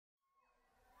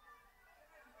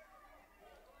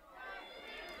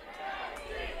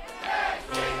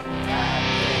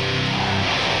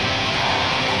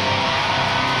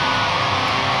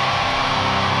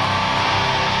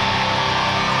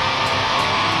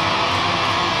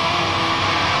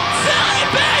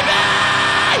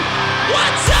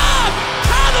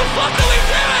fuck are we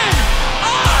doing?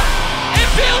 It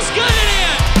feels good in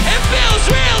here. It feels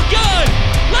real good.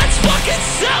 Let's fucking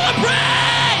celebrate.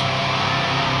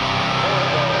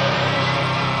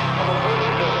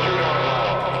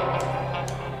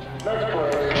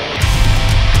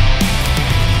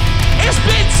 It's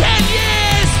been 10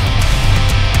 years.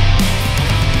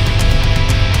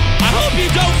 I hope you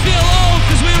don't feel old,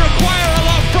 because we require a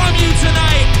lot from you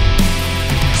tonight.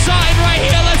 Starting right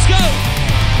here, let's go.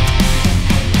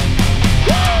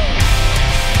 Woo!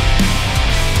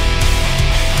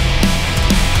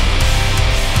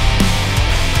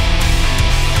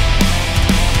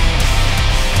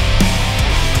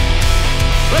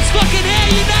 Let's fucking hear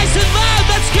you nice and loud,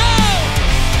 let's go.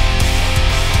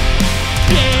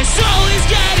 This soul is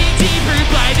getting deeper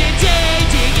by the day,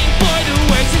 digging for the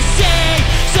words to say,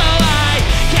 so I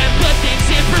can put things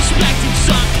in perspective.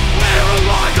 Somewhere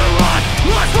along the line,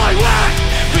 lost my way.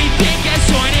 Everything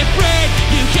gets torn and frayed.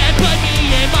 You can't put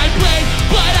me in my place,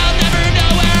 but I'll never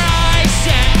know where I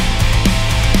stand.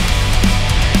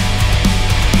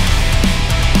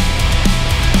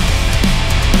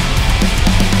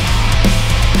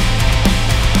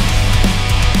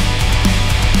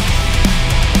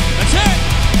 Let's hear it.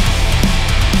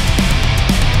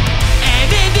 And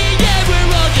in the end, we're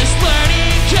all just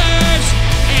learning curves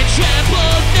and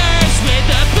trampled nerves with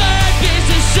a purpose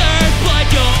to serve. But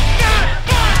you'll not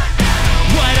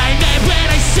what I meant when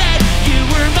I said you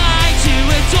were mine to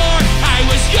adore. I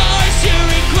was yours to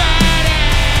regret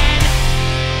it.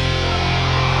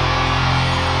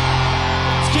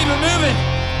 Let's keep it moving.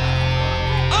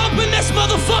 Open this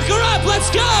motherfucker up. Let's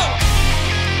go.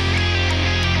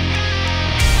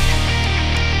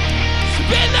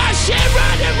 Spin that shit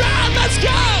round and round. Let's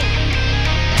go.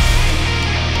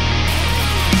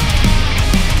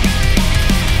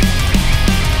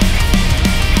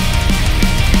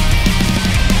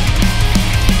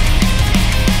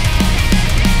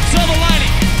 Silver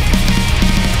lining.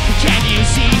 Can you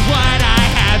see what I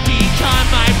have become?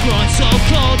 I've grown so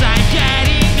cold, I'm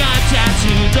getting up down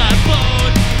to the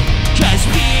bone. 'Cause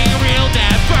being real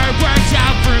never worked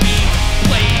out for me.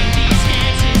 Playing these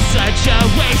games is such a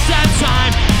waste of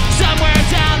time. Somewhere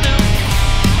down the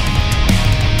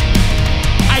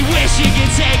I wish you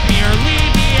could take me or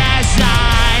leave me as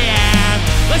I am.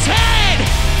 Let's head!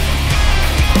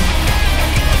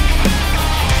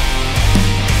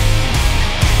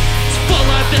 It's full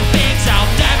of the things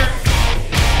I'll never.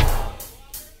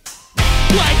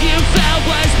 What you felt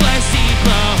was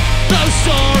placebo. Those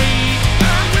stories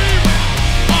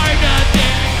are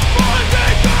nothing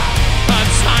of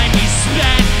time we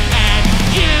spent, and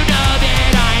you know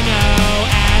that I know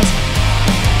as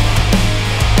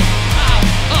I'll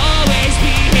always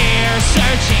be here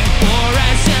searching for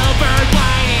a silver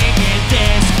lining in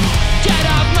this. Get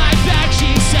off my back,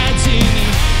 she said to me.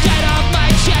 Get off my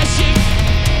chest, she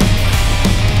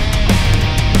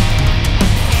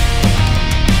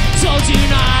told you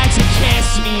not to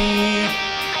kiss me.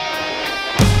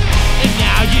 And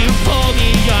now you pull me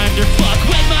under, fuck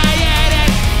with my head,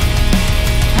 and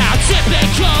how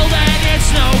typical, and it's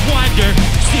no wonder.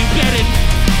 Stupid and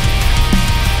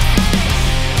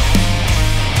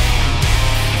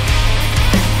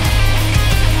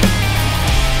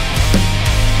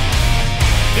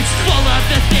it's full of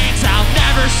the things I'll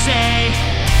never say.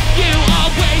 You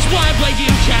always want what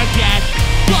you can't get.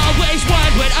 Always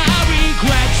want what I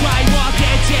regret. Try walk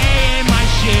a day in my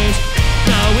shoes.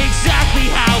 Know exactly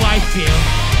how I feel.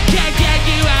 Can't get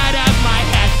you out of my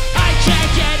head. I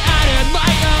can't get out of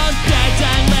my own bed.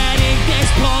 I'm letting this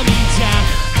pull me down.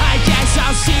 I guess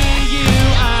I'll see you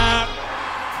up.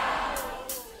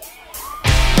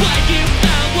 What you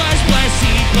found was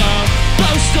placebo.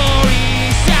 Those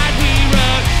stories that we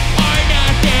wrote are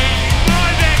nothing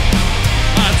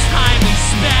of time we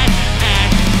spent, and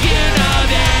you know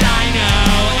that I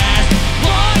know as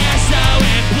long as the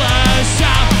wind blows,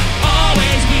 I'll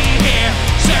always be here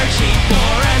searching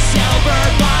for a silver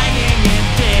lining in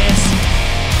this.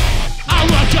 I'll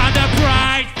look on the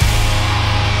bright.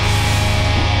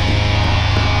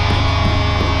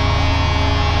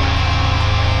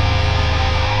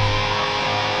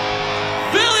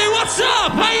 Billy, what's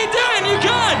up? How you doing? You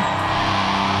good?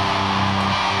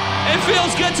 It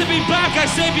feels good to be back. I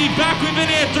say be back. We've been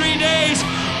here 3 days.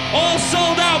 All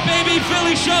sold out, baby.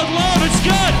 Philly showed love. It's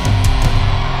good.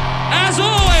 As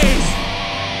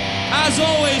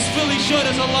always, Philly showed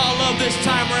us a lot of love this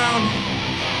time around.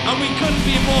 And we couldn't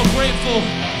be more grateful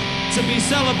to be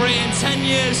celebrating 10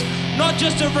 years, not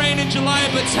just of Rain in July,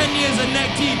 but 10 years of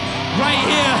Neck Deep right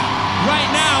here,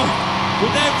 right now,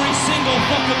 with every single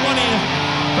fucking one of you.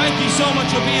 Thank you so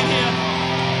much for being here.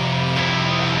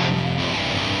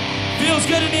 Feels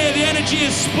good in here, the energy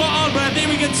is spot on, but I think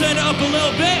we can turn it up a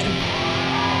little bit.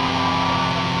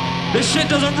 This shit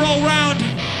doesn't roll round,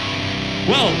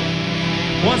 well,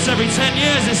 once every 10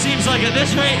 years, it seems like at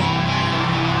this rate.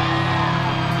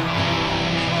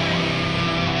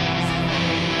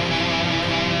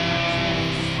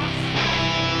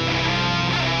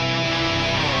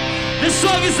 This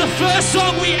song is the first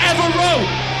song we ever wrote.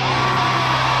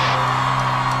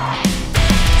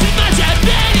 Too much I've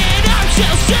been in, I'm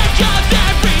still sick of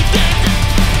everything.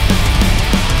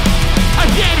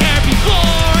 I've been here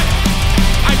before,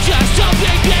 I just don't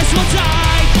think this will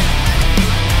die.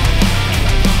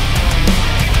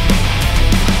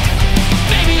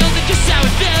 Maybe you'll think just how it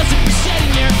feels if you're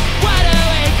sitting here wide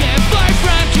awake and far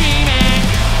from dreaming.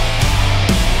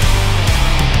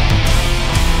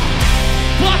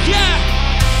 Fuck yeah,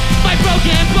 my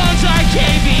broken bones are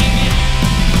caving.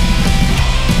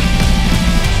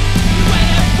 You went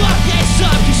and fucked this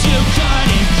up 'cause you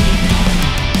couldn't keep me.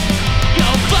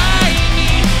 You'll find me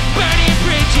burning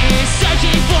bridges,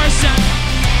 searching for some,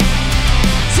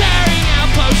 tearing out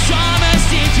post-trauma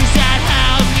stitches that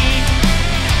held me.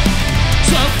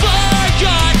 So far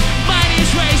gone, mine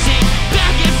is racing,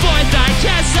 back and forth I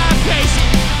can't stop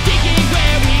pacing, thinking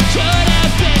where we could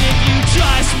have been if you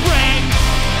just bring.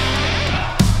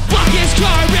 Fuck his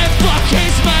car and fuck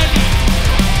his money.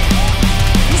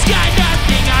 He's got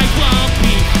nothing I won't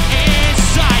be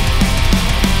inside.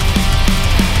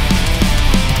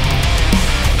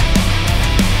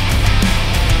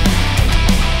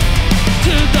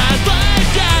 To the life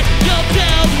that you'll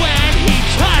build when he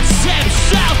cuts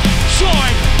himself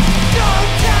short.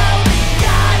 Don't tell me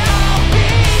that I'll be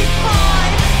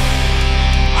fine.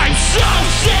 I'm so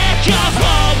sick of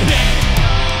hoping.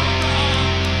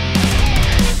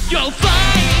 You'll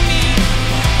find me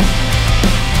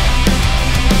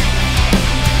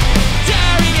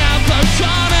tearing out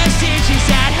post-trauma stitches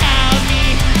that held me.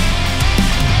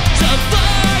 So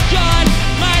far gone,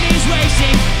 mine is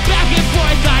racing, back and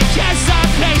forth I can't stop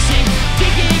pacing,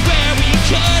 thinking where we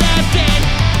could have been.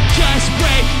 Just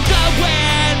break the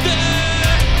weather.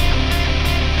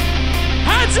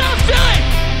 Hands up, feel it!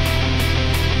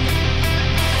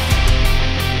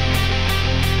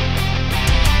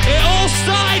 It all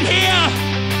started here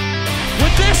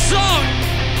with this song.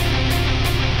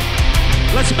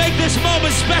 Let's make this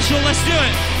moment special. Let's do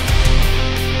it.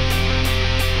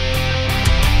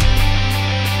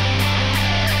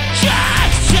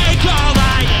 Just take all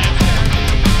I am.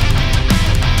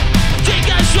 Think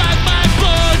I struck my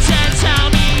bones and tell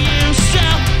me you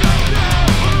still.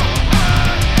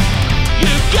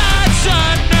 You've got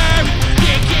some nerve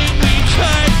thinking we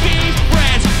could be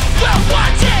friends. Well,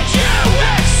 what did you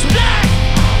expect?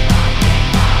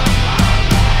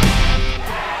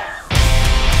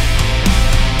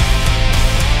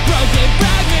 Broken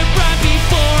fragment from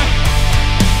before,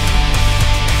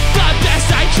 but best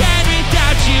I can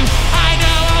without you. I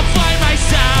know I'll find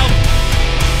myself.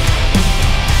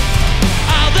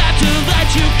 I'll have to let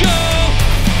you go.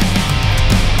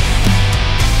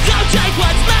 Don't take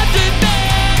what's left of me.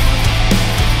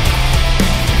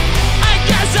 I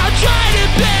guess I'll try to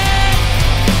be.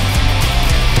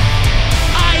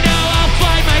 I know I'll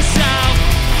find myself.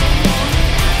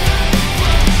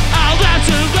 I'll have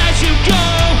to let you go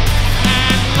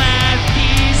and let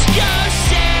these ghosts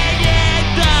sit in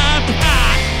the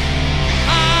past.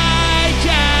 I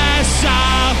guess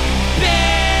I'll be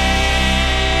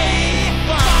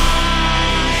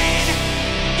fine.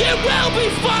 You will be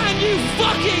fine, you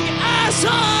fucking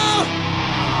asshole.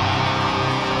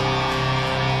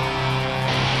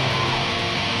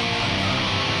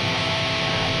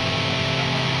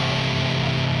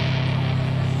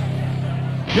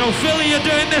 Yo, Philly, you're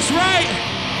doing this right.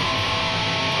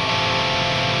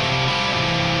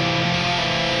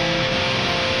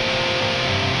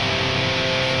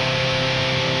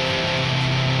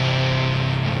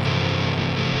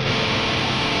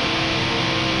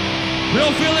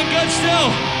 Real feeling good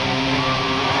still.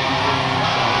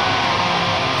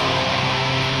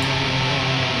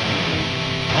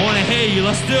 I want to hear you.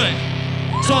 Let's do it.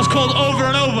 This song's called Over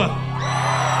and Over.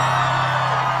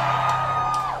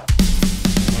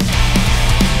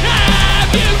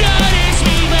 Have you noticed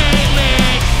me lately?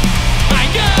 I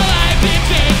know I've been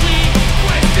vaguely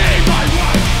wasting my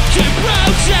life to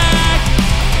protect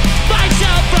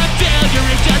myself from failure.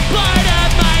 It's just part of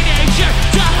my nature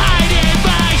to hide in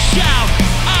myself.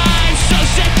 I'm so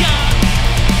sick of,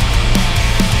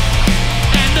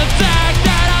 and the fact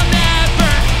that I'll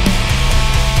never,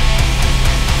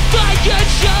 I could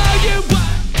show you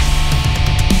what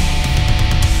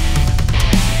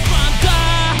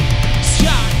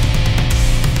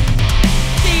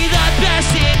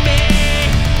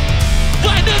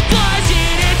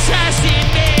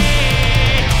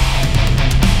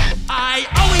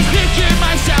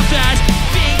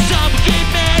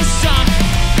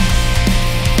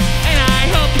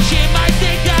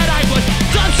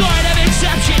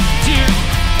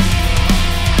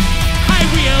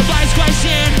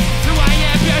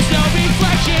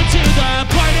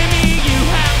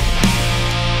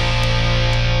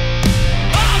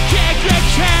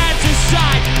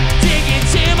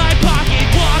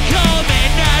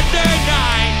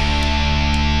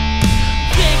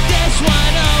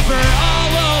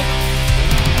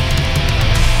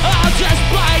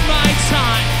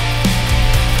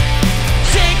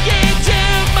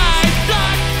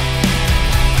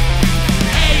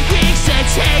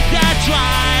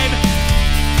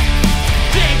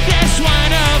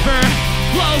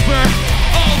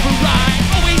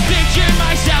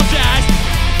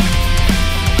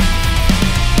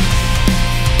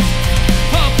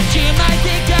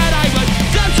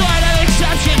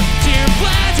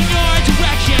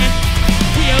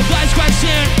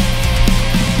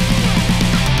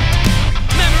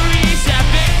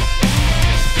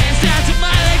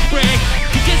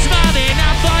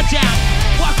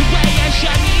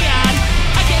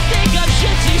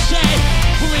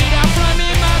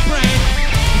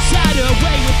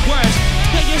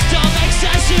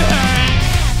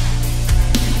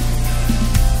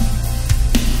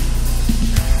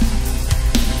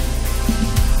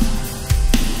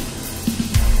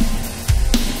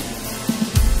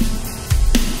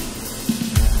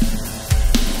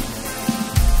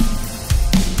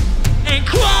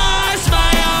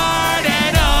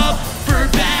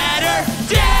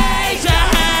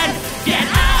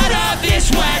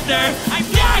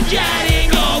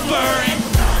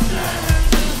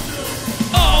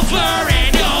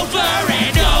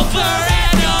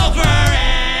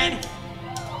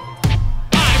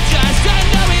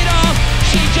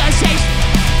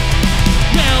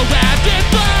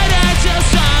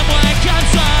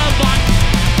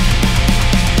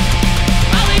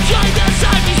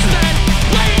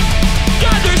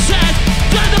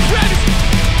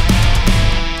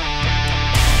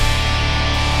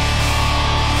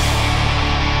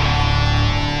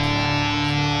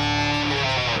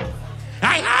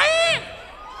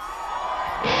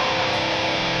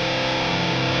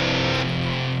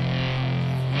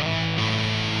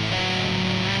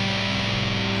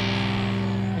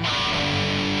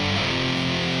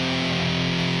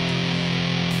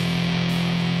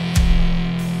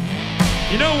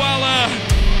You know,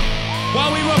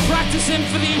 while we were practicing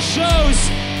for these shows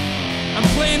and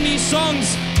playing these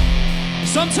songs,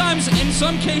 sometimes, in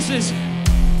some cases,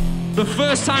 the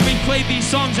first time we played these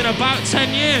songs in about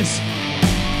 10 years.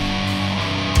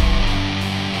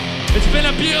 It's been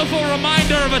a beautiful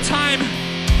reminder of a time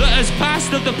that has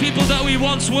passed, of the people that we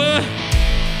once were.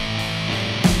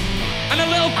 And a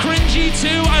little cringy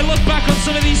too. I look back on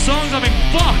some of these songs, I mean,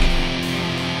 fuck,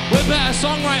 we're better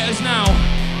songwriters now.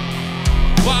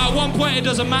 But at one point it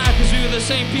doesn't matter, because we were the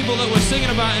same people that we're singing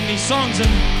about in these songs.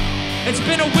 And it's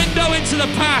been a window into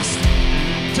the past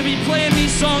to be playing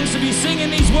these songs, to be singing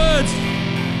these words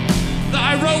that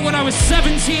I wrote when I was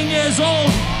 17 years old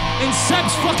in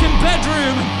Seb's fucking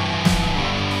bedroom.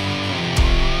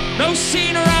 No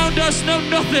scene around us, no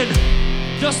nothing.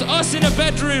 Just us in a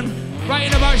bedroom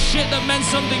writing about shit that meant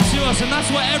something to us, and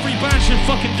that's what every band should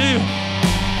fucking do.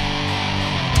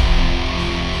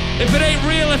 If it ain't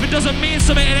real, if it doesn't mean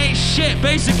something, it ain't shit,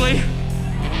 basically.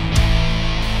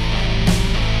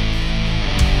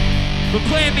 But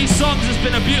playing these songs has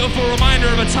been a beautiful reminder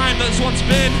of a time that's once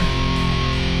been.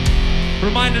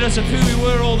 Reminded us of who we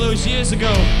were all those years ago.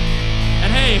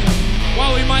 And hey,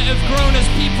 while we might have grown as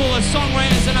people, as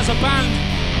songwriters and as a band,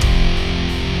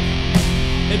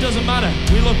 it doesn't matter.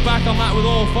 We look back on that with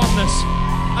all fondness.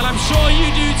 And I'm sure you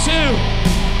do too,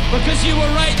 because you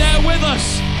were right there with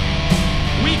us.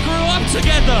 We grew up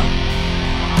together.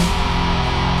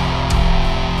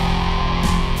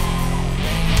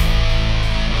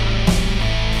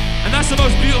 And that's the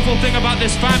most beautiful thing about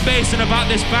this fan base and about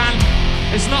this band.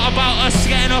 It's not about us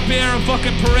getting up here and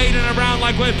fucking parading around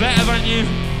like we're better than you.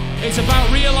 It's about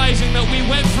realizing that we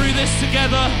went through this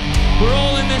together. We're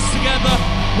all in this together.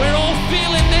 We're all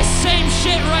feeling this same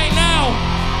shit right now.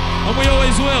 And we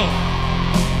always will.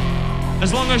 As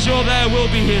long as you're there,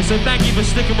 we'll be here. So thank you for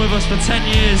sticking with us for 10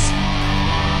 years.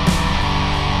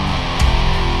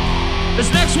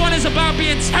 This next one is about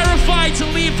being terrified to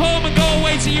leave home and go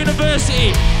away to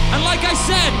university. And like I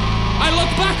said, I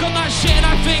look back on that shit and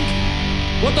I think,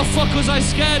 what the fuck was I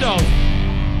scared of?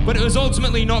 But it was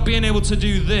ultimately not being able to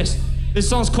do this. This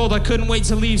song's called I Couldn't Wait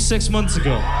to Leave 6 months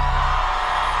ago.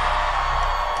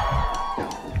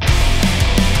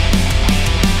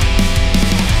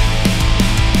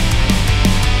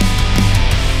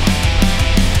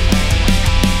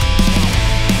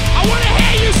 I wanna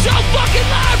hear you so fucking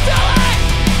loud, fella!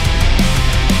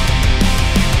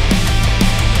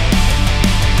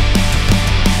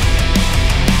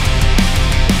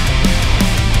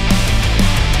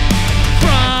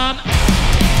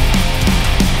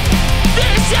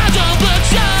 Doesn't look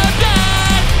so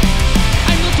bad.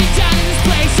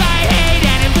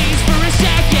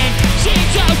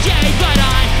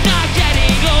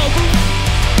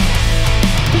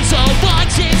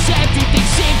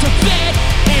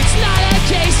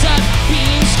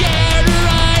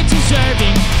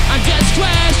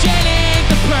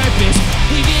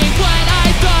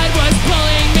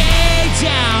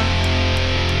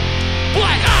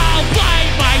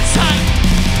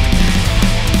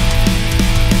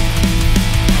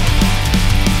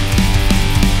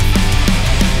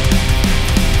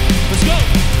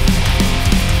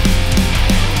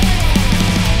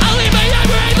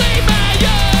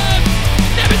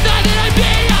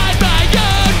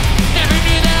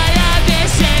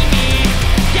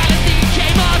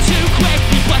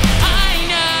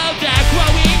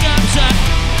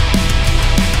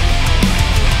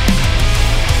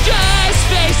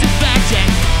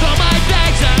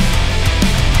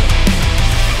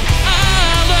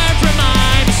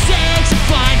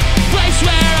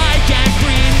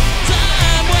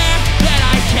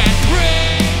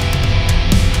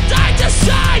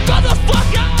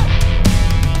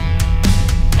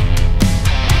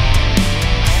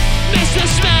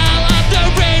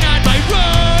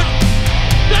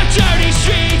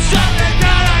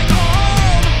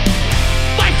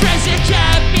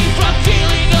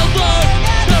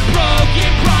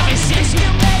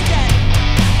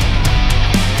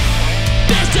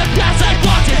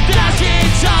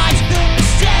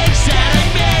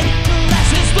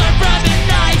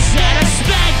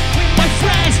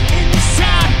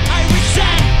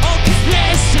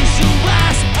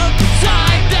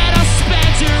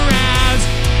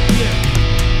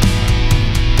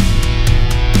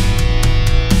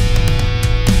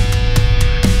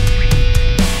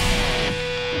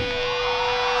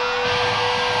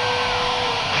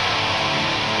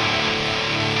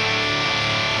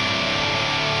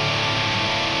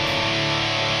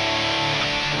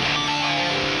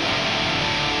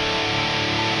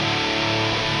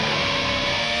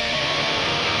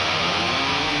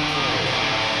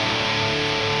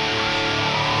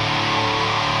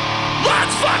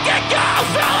 Let's fucking go,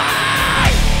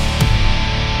 Philly!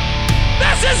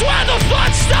 This is where the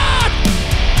fun starts!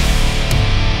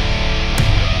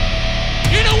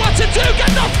 You know what to do, get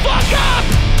the fuck up!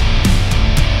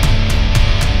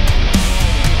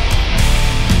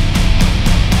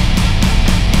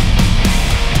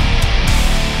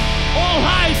 All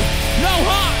hype, no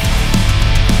heart!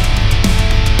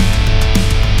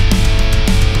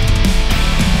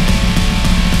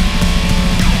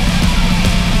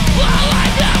 Well, I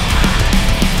know!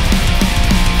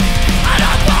 I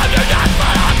don't love you, not,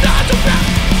 but I'm not to be.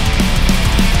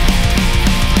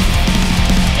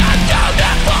 I'm down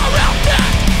there for real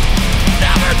thing.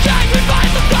 Never can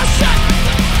revive the question.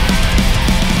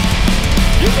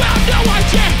 You have no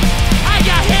idea. I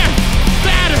got here.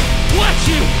 Matter what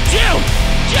you do.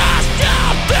 Just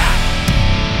stop it.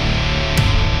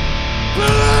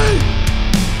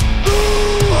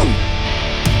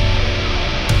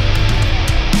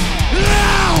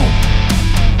 Now.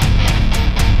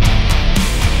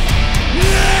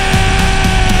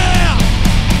 Yeah.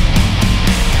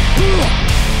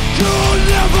 You'll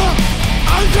never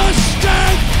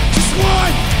understand just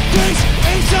what this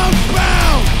is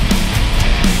about.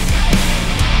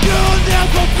 You'll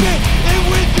never fit in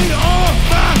with me or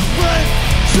my friend.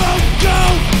 So go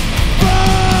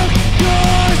fuck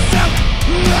yourself.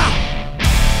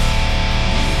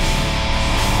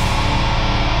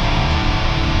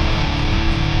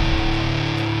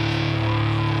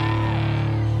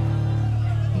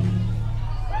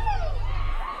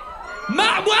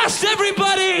 Matt West,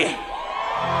 everybody!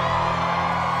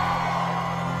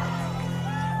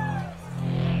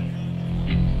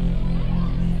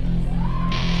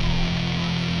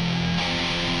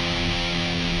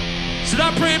 So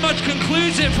that pretty much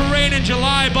concludes it for Rain in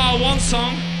July, bar one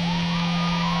song.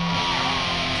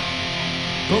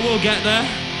 But we'll get there.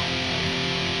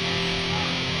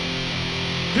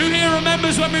 Who here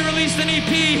remembers when we released an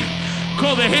EP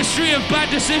called The History of Bad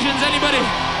Decisions? Anybody?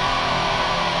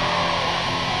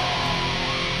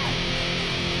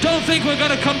 Don't think we're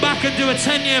gonna come back and do a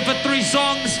 10-year for 3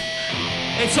 songs.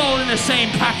 It's all in the same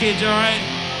package, alright?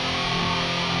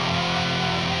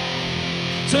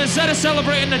 So instead of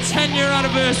celebrating the 10-year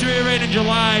anniversary of Rain in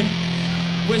July,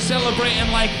 we're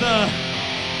celebrating like the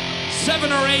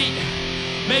 7 or 8,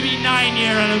 maybe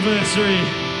 9-year anniversary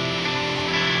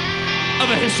of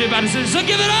A History of Bad Decisions. So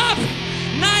give it up!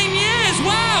 9 years,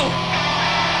 wow!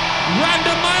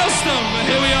 Random milestone, but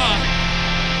here we are.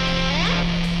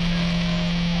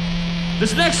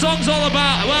 This next song's all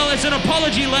about, well, it's an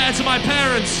apology letter to my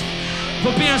parents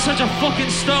for being such a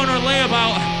fucking stoner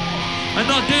layabout and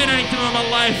not doing anything with my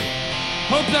life.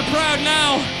 Hope they're proud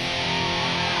now.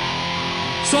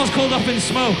 Song's called Up in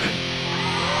Smoke.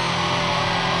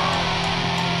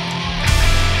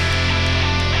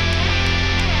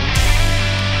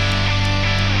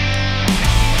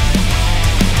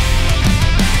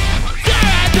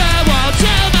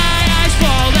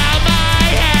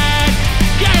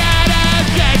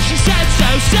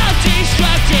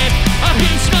 Self-destructive, up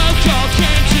in smoke, all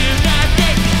came to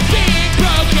nothing. Being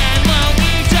broken,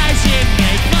 lonely doesn't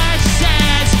make much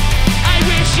sense. I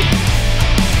wish it.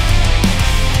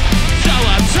 So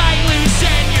uptight.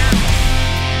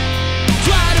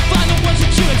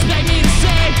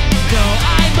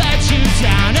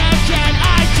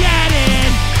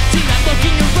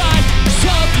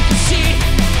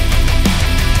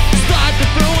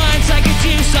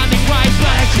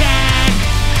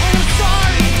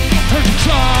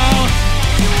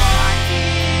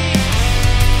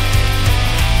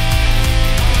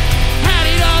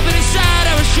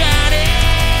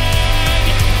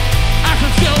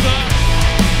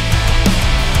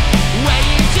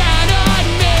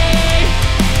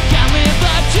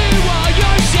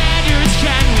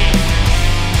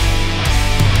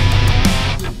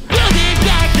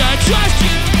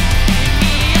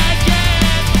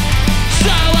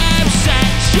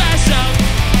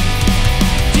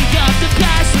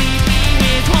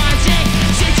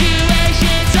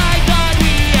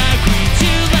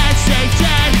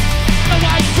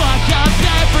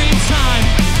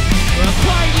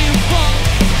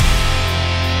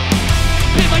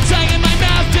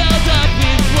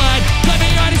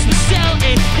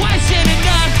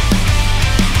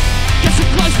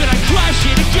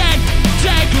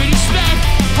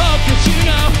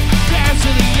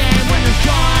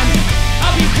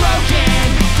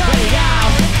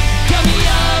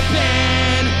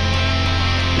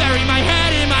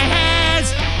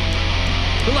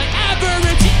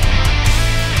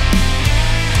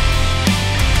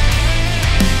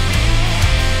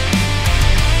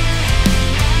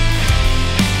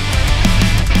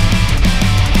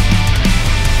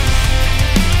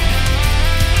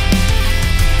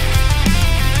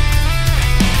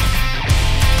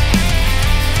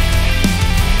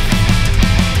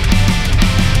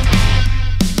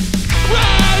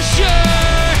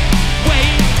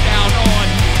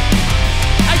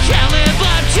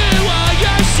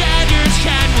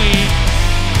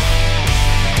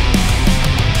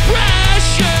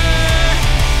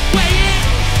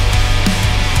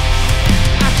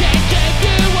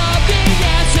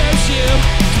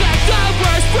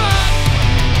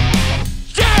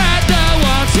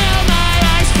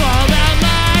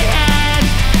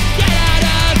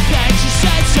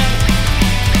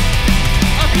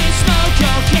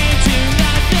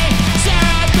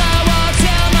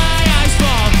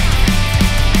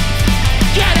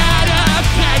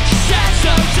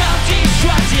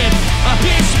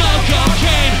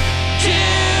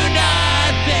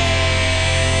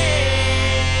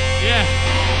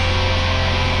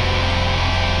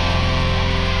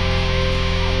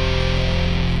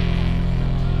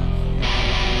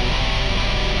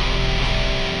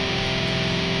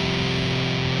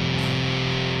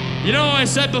 why I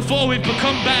said before we've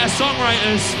become better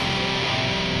songwriters.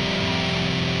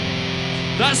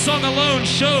 That song alone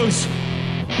shows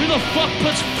who the fuck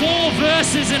puts 4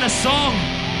 verses in a song.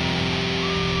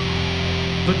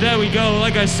 But there we go,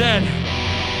 like I said,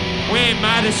 we ain't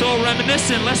mad, it's all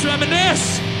reminiscent. Let's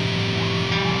reminisce.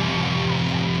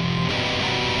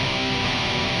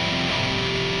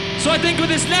 So I think with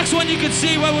this next one you could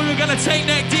see where we were gonna take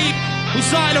neck deep. We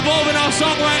started evolving our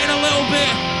songwriting a little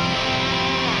bit.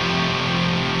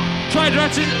 Tried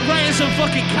writing some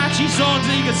fucking catchy songs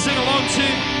that you could sing along to.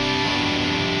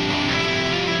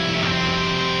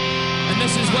 And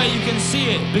this is where you can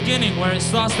see it beginning, where it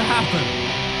starts to happen.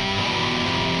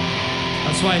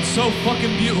 That's why it's so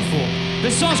fucking beautiful.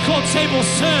 This song's called Tables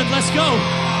Turned, let's go.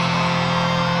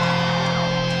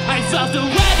 I felt the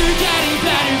weather getting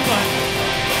better, but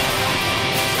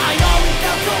I always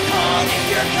felt so cold in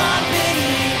your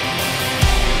company.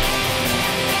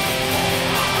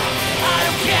 I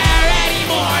don't care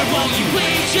anymore, won't you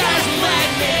please just let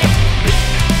me?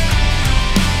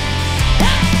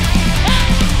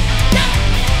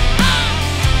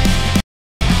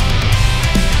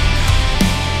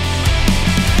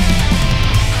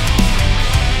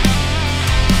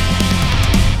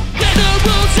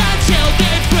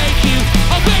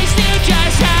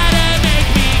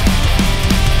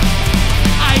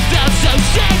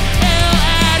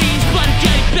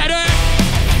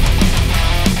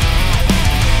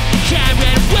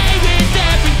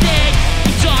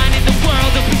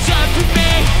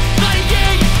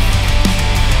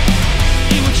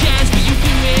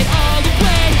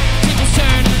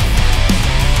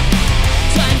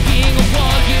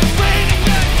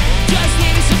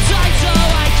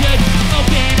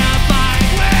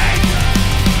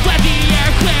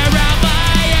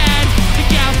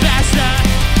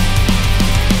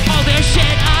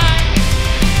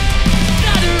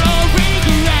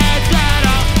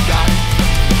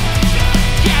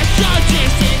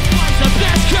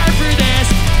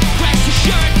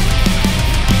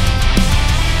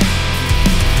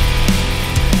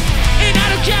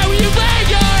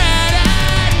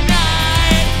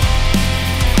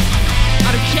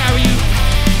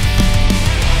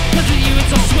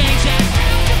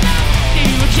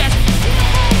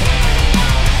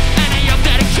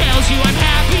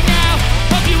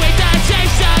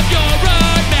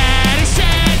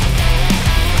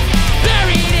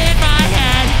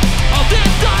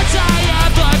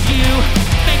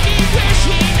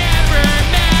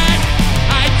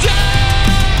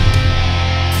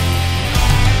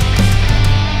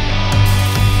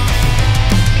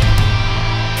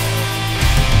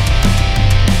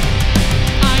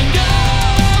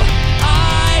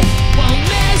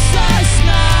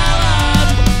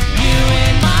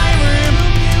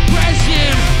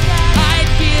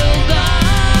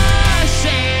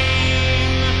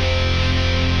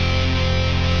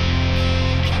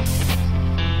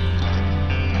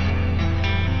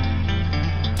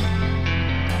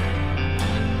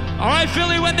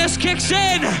 Kicks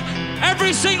in.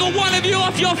 Every single one of you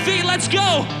off your feet, let's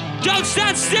go. Don't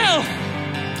stand still.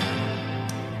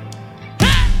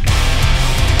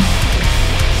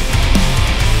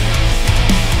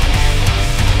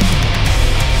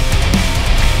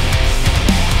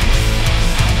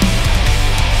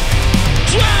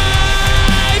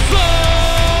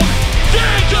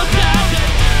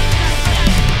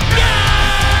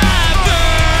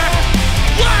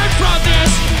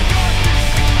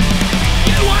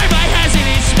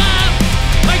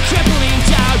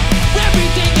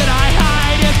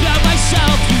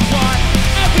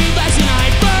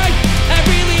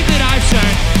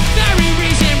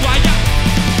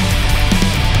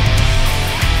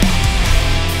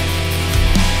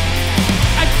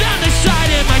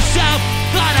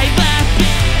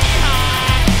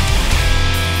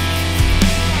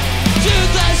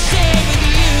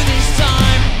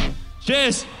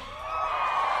 Cheers.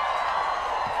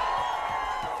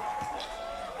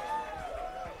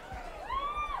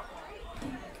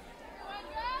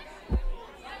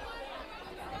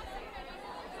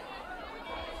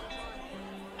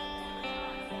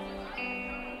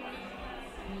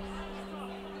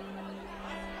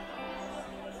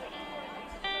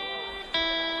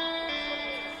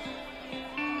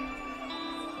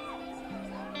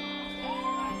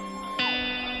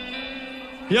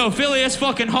 Yo, Philly, it's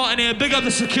fucking hot in here. Big up the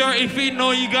security, feeding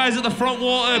all you guys at the front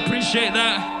water. Appreciate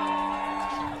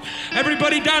that.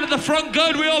 Everybody down at the front,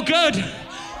 good? We all good?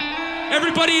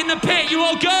 Everybody in the pit, you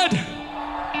all good?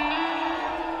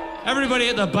 Everybody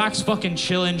at the back's fucking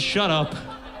chilling. Shut up.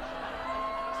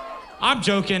 I'm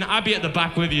joking. I'd be at the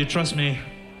back with you, trust me.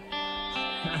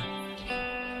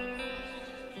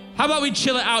 How about we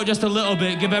chill it out just a little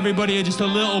bit, give everybody just a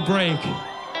little break.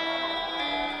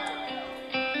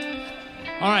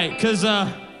 All right, cause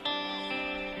while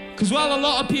a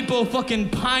lot of people fucking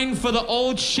pine for the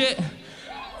old shit,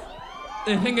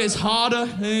 they think it's harder,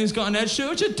 they think it's got an edge to it,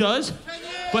 which it does.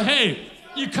 But hey,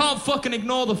 you can't fucking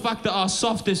ignore the fact that our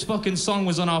softest fucking song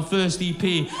was on our first EP.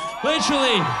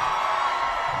 Literally.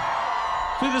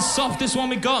 It's the softest one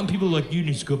we got, and people are like, you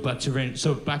need to go back to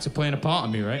playing a part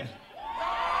of me, right?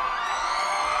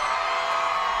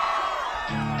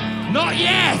 Not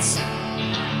yet!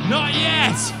 Not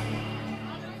yet!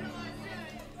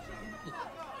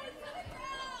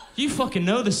 You fucking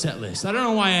know the set list. I don't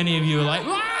know why any of you are like,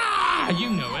 ah! You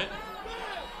know it.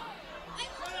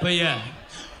 But yeah,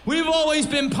 we've always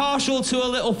been partial to a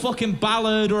little fucking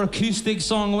ballad or acoustic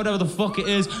song or whatever the fuck it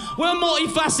is. We're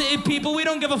multifaceted people. We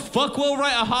don't give a fuck. We'll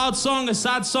write a hard song, a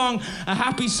sad song, a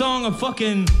happy song, a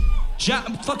fucking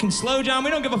slow jam. We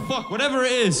don't give a fuck. Whatever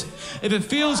it is. If it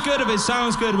feels good, if it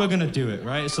sounds good, we're gonna do it,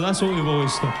 right? So that's what we've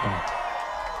always stuck by.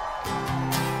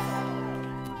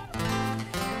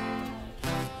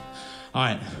 All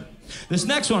right, this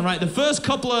next one, right? The first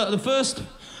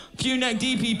few neck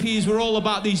DPPs were all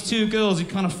about these two girls who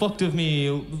kind of fucked with me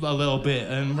a little bit,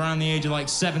 and around the age of like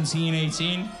 17,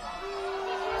 18.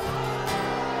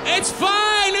 It's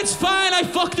fine, I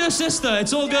fucked her sister,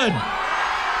 it's all good.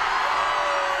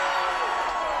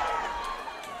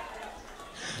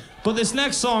 But this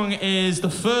next song is the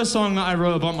first song that I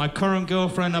wrote about my current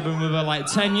girlfriend. I've been with her like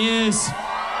 10 years.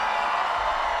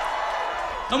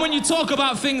 And when you talk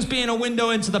about things being a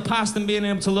window into the past and being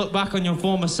able to look back on your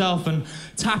former self and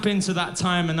tap into that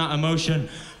time and that emotion,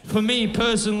 for me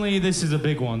personally, this is a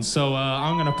big one. So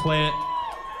I'm gonna play it.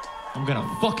 I'm gonna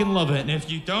fucking love it. And if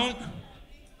you don't,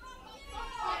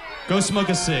 go smoke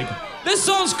a cig. This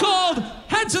song's called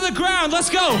Head to the Ground. Let's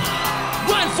go.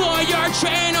 Run for your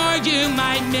train or you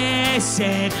might miss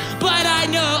it. But I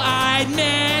know I'd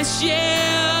miss you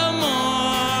more.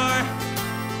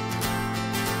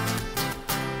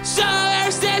 So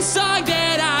there's this song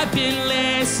that I've been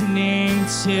listening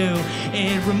to.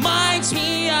 It reminds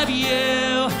me of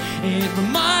you. It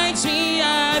reminds me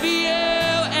of you.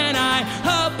 And I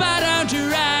hope I don't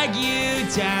drag you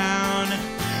down.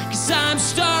 'Cause I'm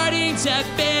starting to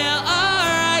feel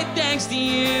alright thanks to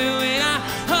you. And I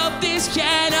hope this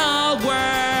can all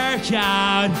work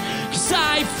out. 'Cause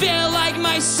I feel like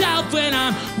myself when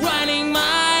I'm running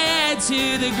my head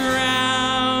to the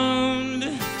ground.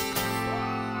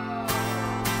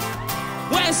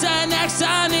 When's the next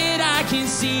time that I can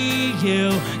see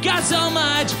you? Got so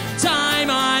much time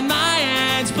on my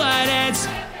hands, but it's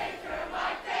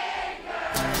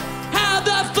how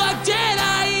the fuck did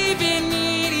I even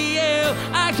need you?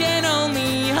 I can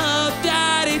only hope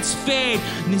that it's fate.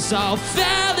 And this all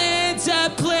fell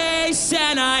into place,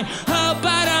 and I hope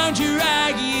I don't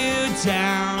drag you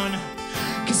down.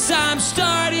 'Cause I'm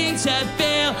starting to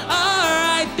feel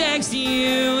alright thanks to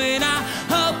you. And I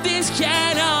hope this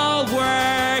can all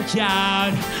work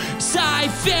out. 'Cause I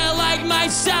feel like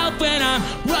myself when I'm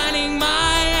running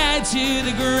my head to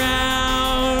the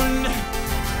ground.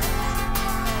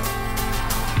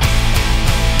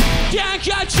 Can't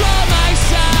control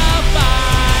myself, I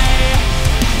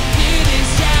do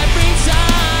this every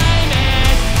time.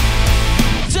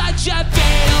 It's such a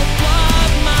fatal flaw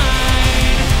of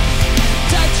mine.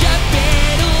 Such a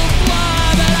fatal flaw,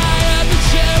 but I hope that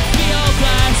you feel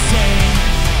the same.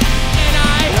 And I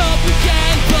hope we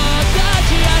can put the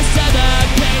gist of the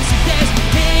pace of this.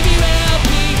 Maybe we'll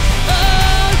be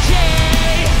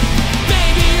okay.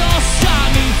 Maybe you'll stop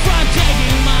me from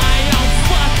taking my own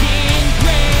fucking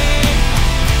grave.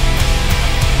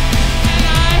 And I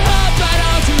hope I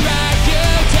don't drag you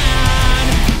down.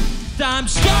 I'm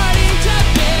starting to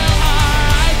feel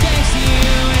alright thanks to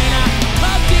you. And I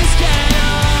hope this can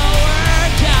all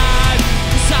work out.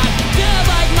 'Cause I feel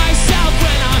like myself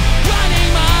when I'm running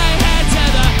my head to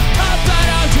the hope I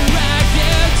don't drag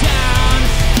you down.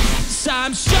 'Cause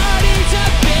I'm starting to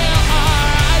feel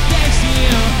alright thanks to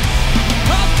you.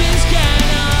 Hope this can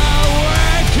all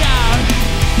work out.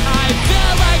 I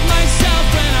feel like myself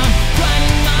when I'm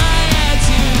running my head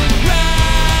to the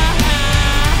ground.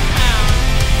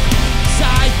 'Cause I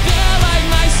feel like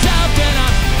myself when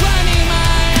I'm running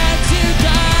my head to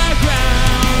the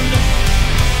ground.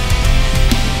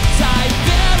 'Cause I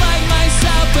feel like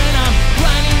myself when I'm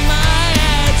running my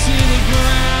head to the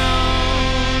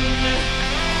ground.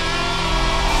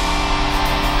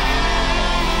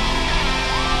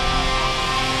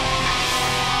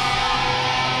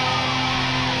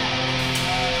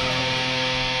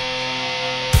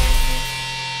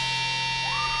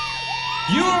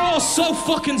 You are all so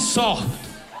fucking soft.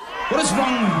 What is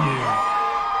wrong with you?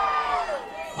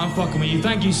 I'm fucking with you.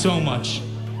 Thank you so much.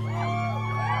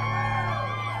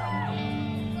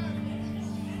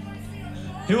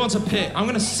 Who wants a pick? I'm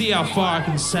gonna see how far I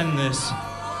can send this.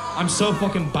 I'm so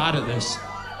fucking bad at this.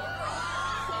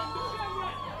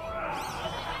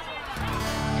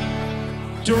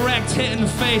 Direct hit in the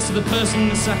face of the person in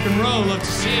the second row. Love to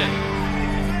see it.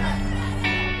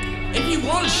 If you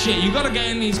want shit, you gotta get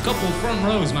in these couple front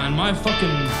rows, man. I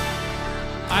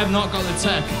have not got the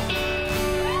tech.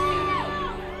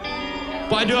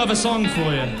 But I do have a song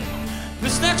for you.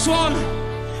 This next one,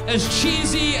 as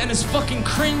cheesy and as fucking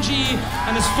cringy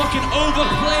and as fucking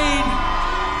overplayed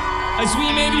as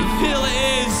we maybe feel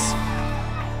it is,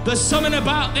 there's something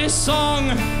about this song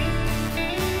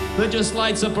that just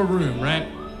lights up a room, right?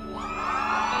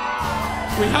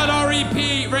 We had our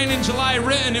EP, Rain in July,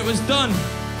 written, it was done.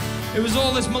 It was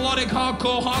all this melodic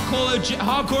hardcore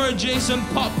adjacent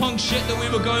pop punk shit that we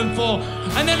were going for.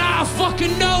 And then out of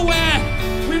fucking nowhere,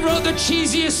 we wrote the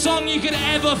cheesiest song you could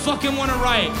ever fucking want to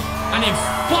write. And it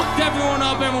fucked everyone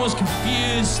up, everyone was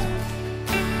confused.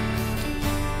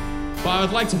 But I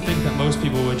would like to think that most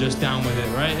people were just down with it,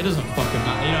 right? It doesn't fucking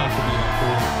matter, you don't have to be that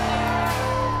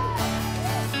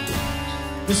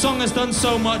cool. The song has done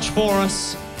so much for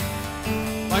us.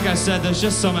 Like I said, there's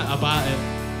just something about it.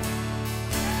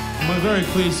 And we're very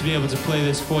pleased to be able to play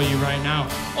this for you right now.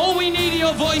 All we need are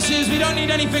your voices. We don't need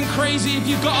anything crazy. If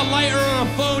you've got a lighter or a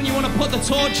phone, you want to put the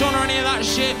torch on or any of that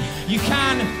shit, you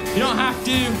can. You don't have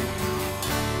to.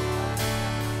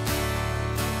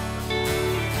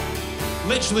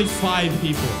 Literally 5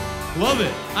 people. Love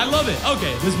it. I love it.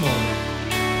 Okay, there's more.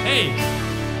 Hey,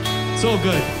 it's all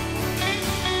good.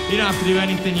 You don't have to do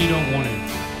anything you don't want to.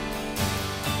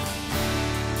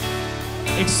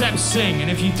 Except sing, and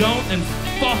if you don't, then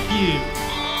fuck you.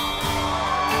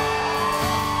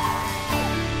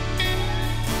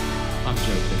 I'm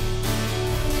joking.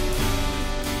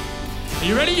 Are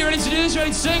you ready? You ready to do this?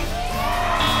 Ready to sing?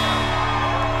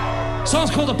 Song's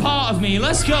called A Part of Me.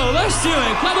 Let's go. Let's do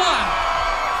it. Come on.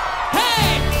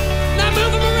 Hey! Now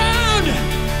move them around.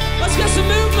 Let's get some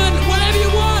movement. Whatever you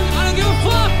want. I don't give a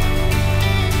fuck.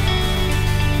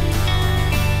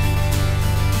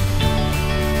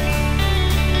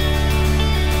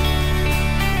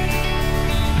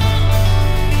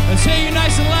 Let's hear you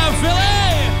nice and loud,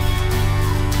 Philly!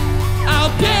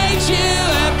 I'll paint you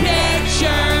a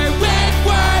picture with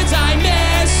words I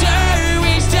miss her.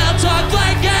 We still talk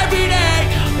like every day.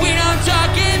 We don't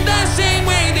talk in the same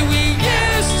way that we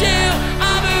used to.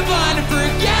 I'll move on and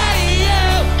forget you.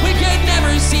 We could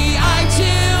never see eye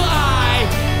to eye.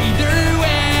 Either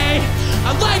way,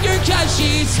 I like her cause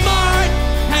she's smart,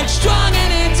 headstrong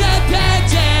and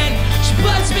independent. She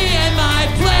puts me in my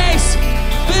place,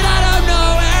 but I don't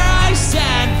know where I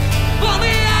stand. If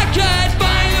only I could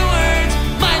find the words,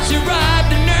 might survive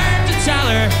the nerve to tell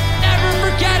her. Never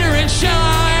forget her and she'll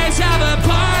always have a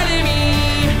part of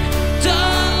me.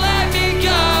 Don't let me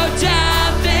go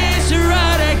down this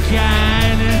road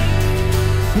again.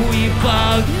 We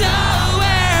both know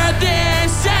where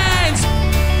this ends.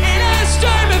 In a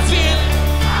storm of feeling,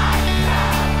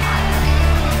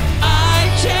 I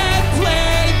can't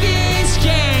play these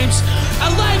games. I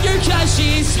like her cause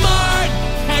she's smart,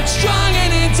 headstrong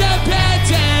and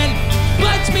independent.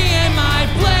 Puts me in my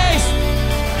place.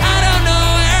 I don't know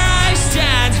where I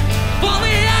stand. If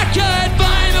only I could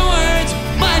find the words,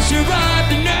 might survive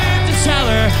the nerve to tell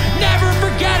her. Never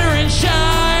forget her and she'll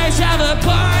always have a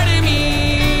part of me.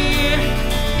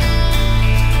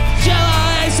 She'll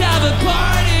always have a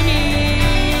part of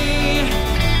me.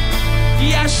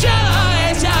 Yeah, she'll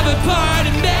always have a part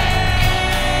of me.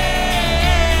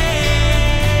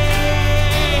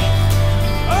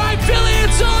 Billy,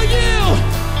 it's all you.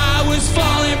 I was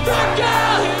falling for a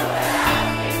girl who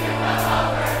asked me to come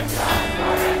over just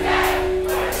for a day.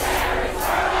 But there is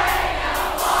her way, and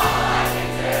all I can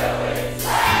do is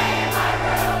lay in my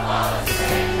room while the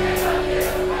secret of you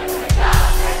and the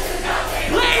nothing to nothing.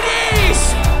 Ladies,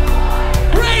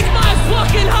 break my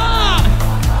fucking heart.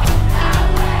 That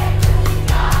way, 'cause you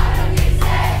gotta be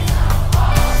safe.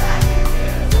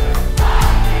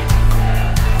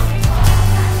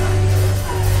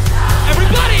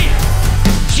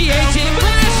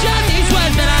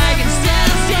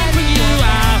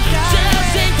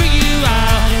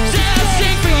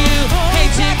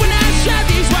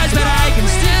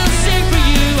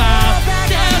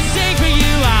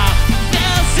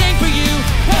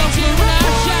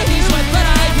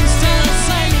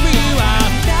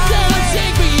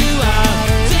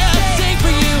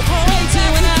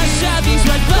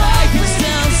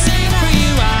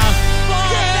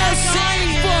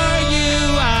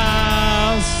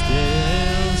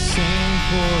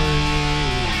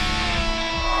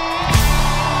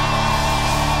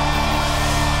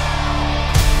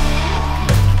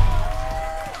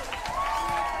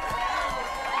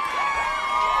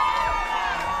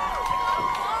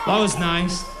 That was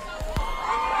nice.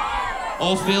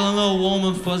 All feeling a little warm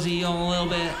and fuzzy on a little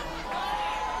bit.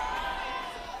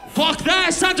 Fuck that,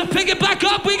 it's time to pick it back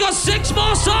up. We got 6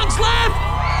 more songs left.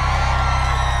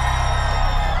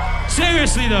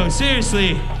 Seriously though,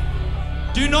 seriously.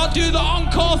 Do not do the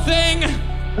encore thing.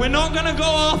 We're not gonna go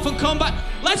off and come back.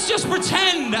 Let's just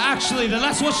pretend, actually, that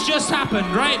that's what's just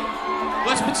happened, right?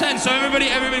 Let's pretend. So everybody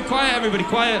quiet, everybody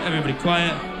quiet, everybody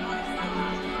quiet.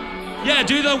 Yeah,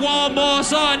 do the one more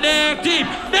song. Neck deep,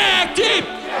 neck deep.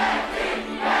 And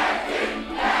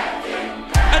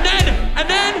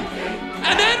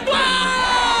then, whoa!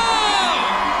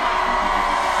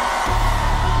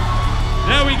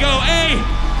 There we go. Hey,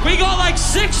 we got like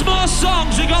 6 more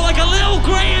songs. We got like a little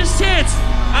greatest hits.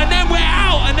 And then we're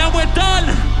out, and then we're done.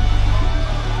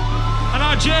 And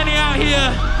our journey out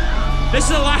here, this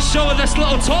is the last show of this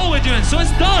little tour we're doing, so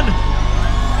it's done.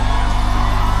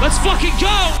 Let's fucking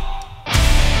go.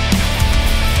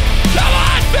 Come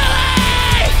on,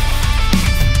 Billy!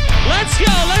 Let's go,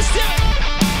 let's do it.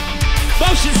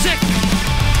 Motion sick.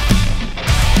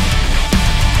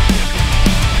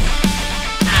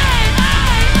 Hey,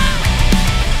 hey, hey.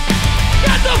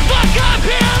 Get the fuck up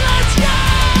here, let's go!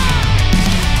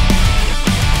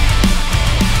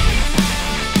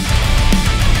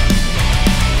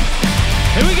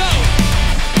 Here we go.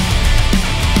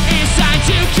 It's time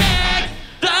to kick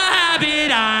the habit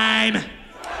I'm.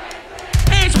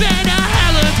 It's been a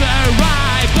hell of a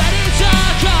ride, but it's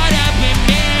all caught up in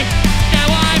me. Now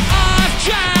I'm off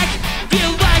track.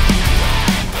 Feel like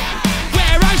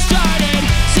where I started.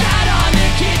 Sat on the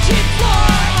kitchen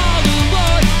floor all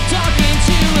alone, talking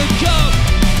to a ghost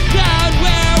about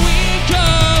where we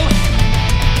go.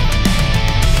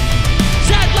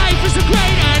 Said life was a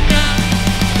great unknown.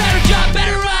 Better jump,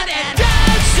 better run, and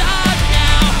don't stop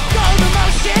now. Go the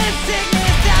motion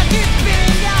sickness that you've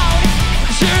been out.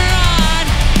 You're on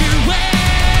your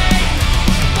way,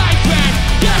 my friend.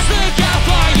 Just look how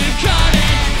far you're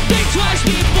coming. Think twice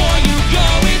before you go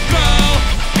and throw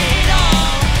it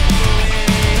all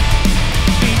away.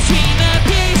 Between the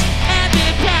peace and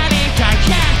the panic, I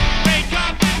can't wake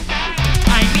up.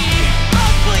 I need a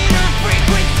cleaner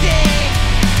frequency.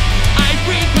 I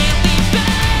frequently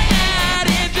bad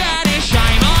and vanish.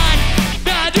 I'm on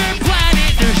another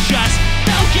planet. There's just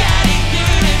no getting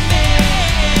through to me.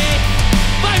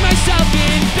 Find myself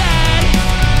in bed,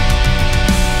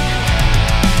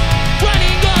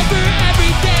 running over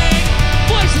everything.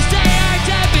 Voices say I'm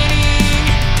deafening.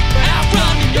 Out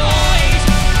from the noise,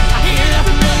 I hear that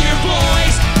familiar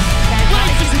voice.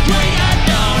 Life is the great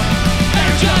unknown.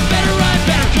 Better jump, better run,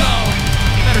 better go.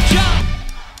 Better jump.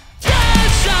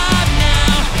 Don't stop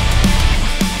now.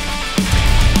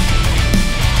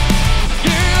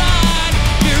 You're on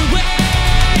your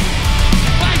way,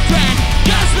 my friend.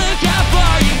 Just look how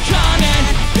far you're coming.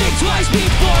 Think twice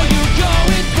before you go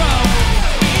and throw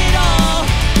it all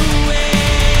away.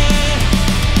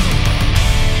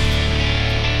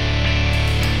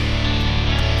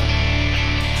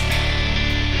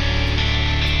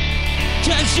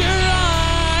 'Cause you're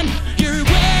on your way.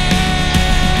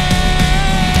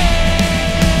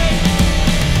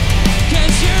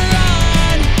 'Cause you're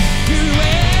on your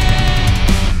way.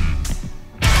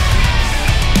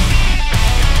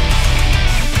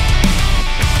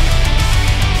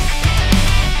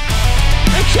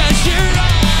 'Cause you're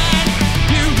on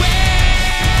your way.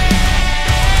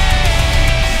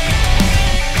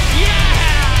 Yeah.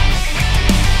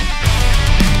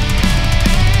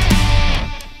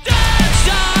 Don't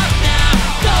stop now.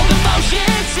 Though the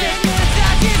motion sickness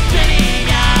that you're spinning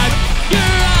out.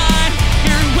 You're on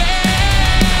your way.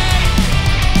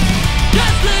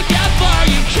 Just look how far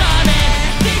you're coming.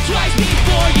 Think twice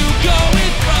before you go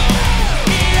and throw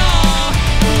it all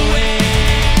away.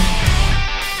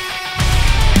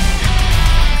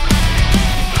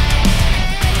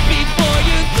 Before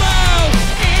you throw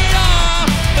it all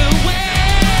away.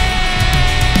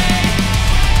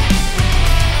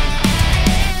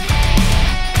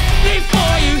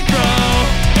 Before you throw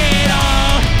it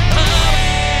all away.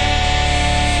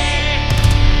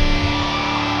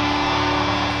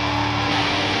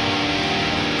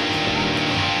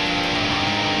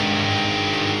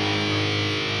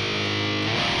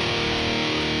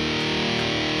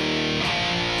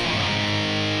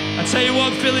 I tell you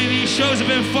what, Philly, these shows have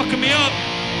been fucking me up.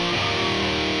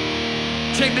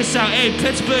 Check this out. Hey,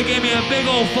 Pittsburgh gave me a big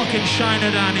old fucking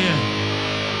shiner down here.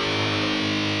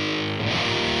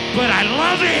 But I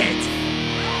love it.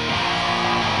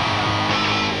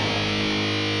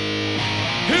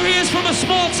 Who here is from a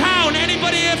small town?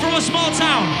 Anybody here from a small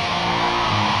town?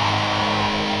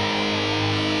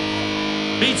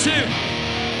 Me too.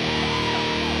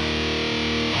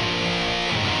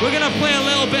 We're gonna play a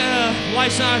little bit of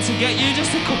Lights Out to Get You,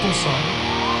 just a couple songs.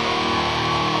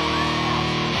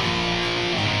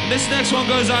 This next one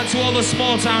goes out to all the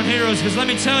small town heroes, because let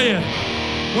me tell you,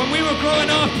 when we were growing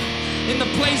up in the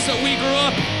place that we grew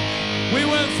up, we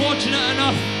weren't fortunate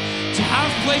enough to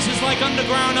have places like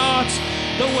Underground Arts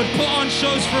that would put on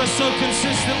shows for us so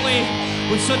consistently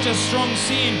with such a strong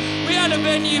scene. We had a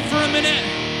venue for a minute,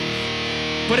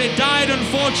 but it died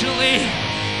unfortunately,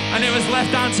 and it was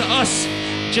left down to us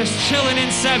just chilling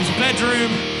in Seb's bedroom,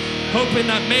 hoping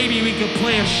that maybe we could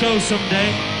play a show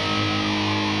someday.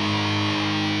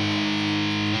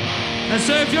 And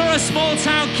so if you're a small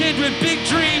town kid with big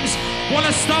dreams, want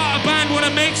to start a band, want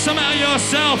to make something of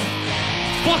yourself,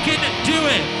 fucking do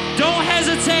it. Don't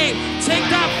hesitate. Take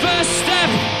that first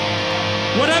step.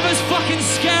 Whatever's fucking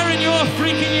scaring you or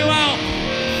freaking you out,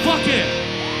 fuck it.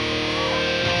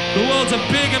 The world's a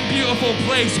big and beautiful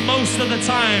place most of the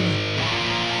time.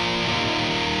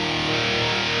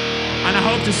 And I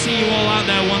hope to see you all out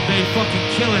there one day fucking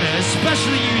killing it,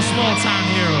 especially you small town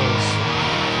heroes.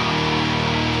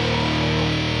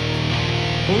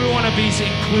 But we want to be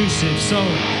inclusive, so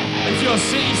if you're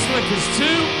city slickers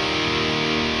too,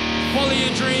 follow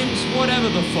your dreams, whatever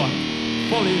the fuck.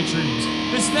 Follow your dreams.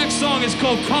 This next song is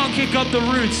called Can't Kick Up the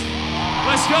Roots.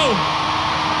 Let's go.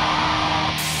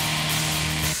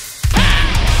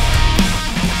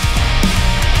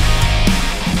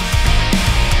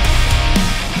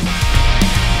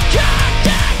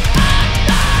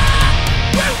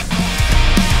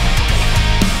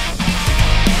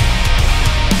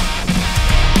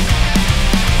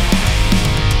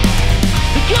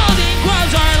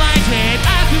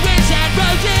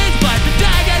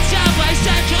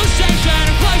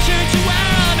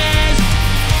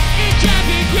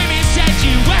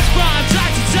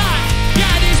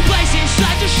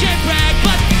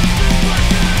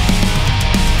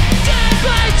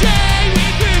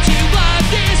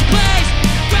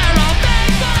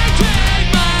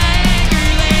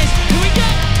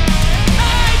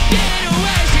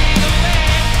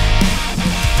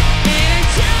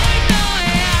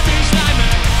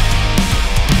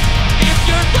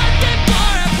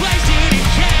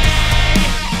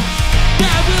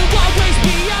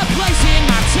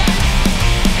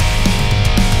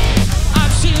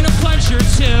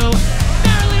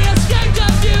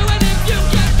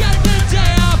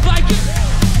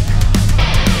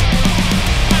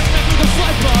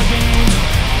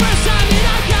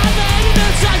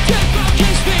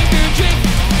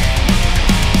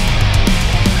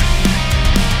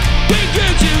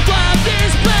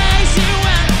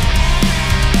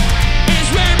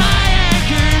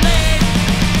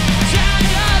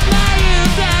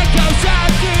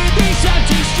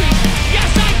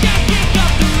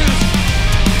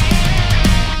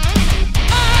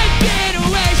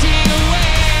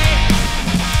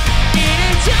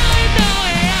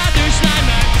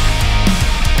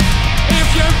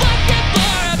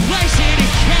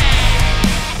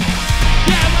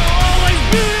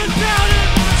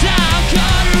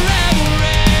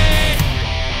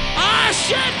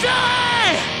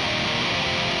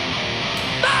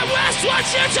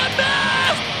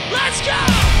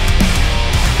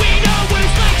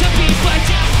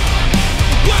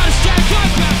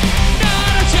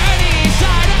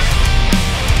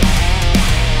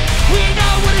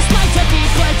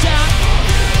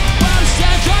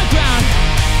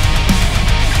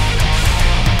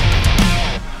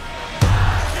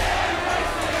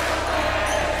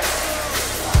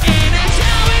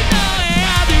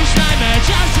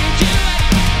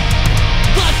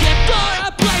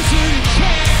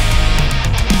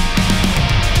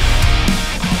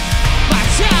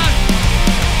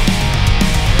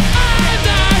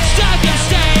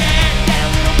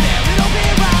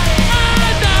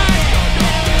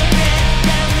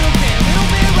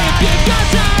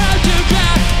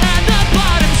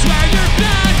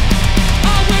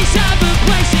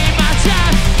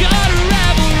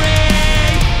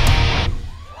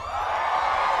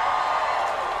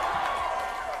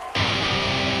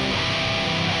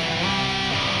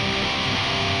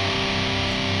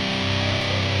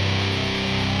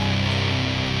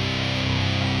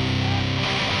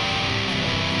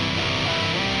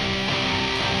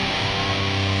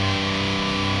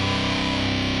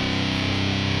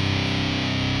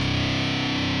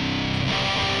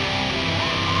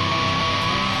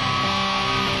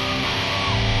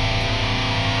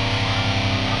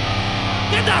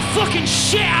 Fucking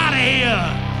shit out of here!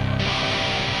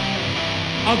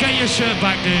 I'll get your shirt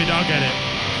back, dude. I'll get it.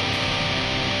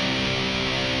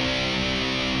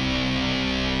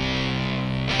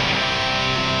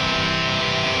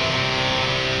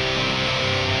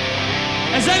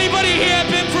 Has anybody here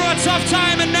been through a tough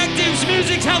time and Negative's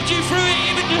music's helped you through it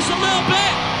even just a little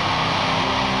bit?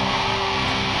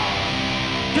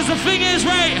 Because the thing is,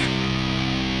 right,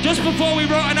 just before we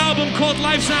wrote an album called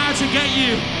Life's Not Out to Get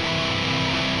You,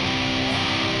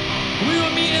 we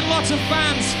were meeting lots of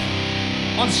fans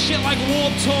on shit like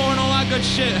Warped Tour and all that good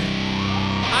shit.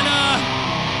 And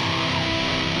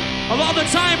a lot of the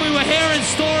time we were hearing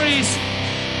stories,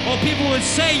 or people would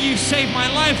say, "You saved my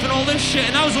life," and all this shit,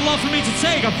 and that was a lot for me to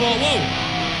take. I thought, whoa.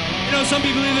 You know, some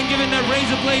people even giving their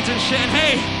razor blades and shit, and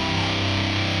hey,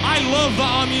 I love that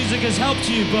our music has helped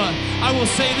you, but I will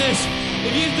say this,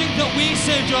 if you think that we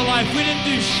saved your life, we didn't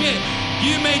do shit.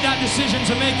 You made that decision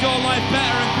to make your life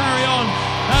better and carry on.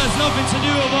 That has nothing to do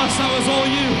with us, that was all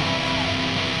you.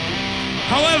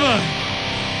 However,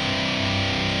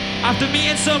 after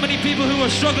meeting so many people who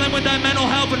were struggling with their mental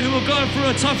health and who were going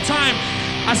through a tough time,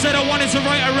 I said I wanted to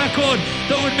write a record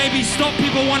that would maybe stop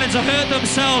people wanting to hurt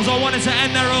themselves or wanting to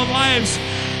end their own lives.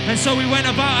 And so we went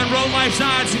about and wrote Life's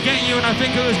Not Out to Get You, and I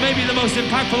think it was maybe the most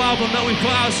impactful album that we put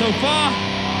out so far.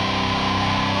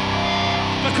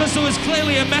 Because there was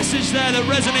clearly a message there that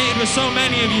resonated with so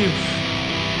many of you.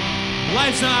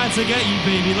 Life's not out to get you,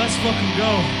 baby. Let's fucking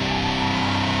go.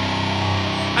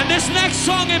 And this next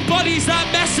song embodies that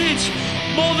message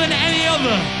more than any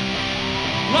other.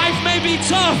 Life may be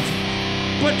tough,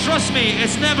 but trust me,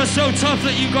 it's never so tough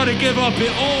that you gotta give up. It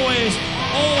always,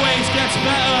 always gets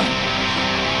better.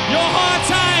 Your hard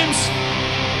times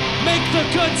make the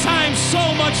good times so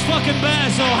much fucking better,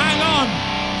 so hang on.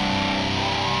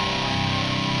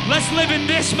 Let's live in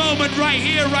this moment right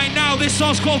here, right now. This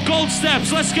song's called Gold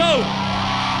Steps. Let's go.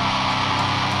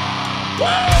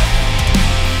 Woo!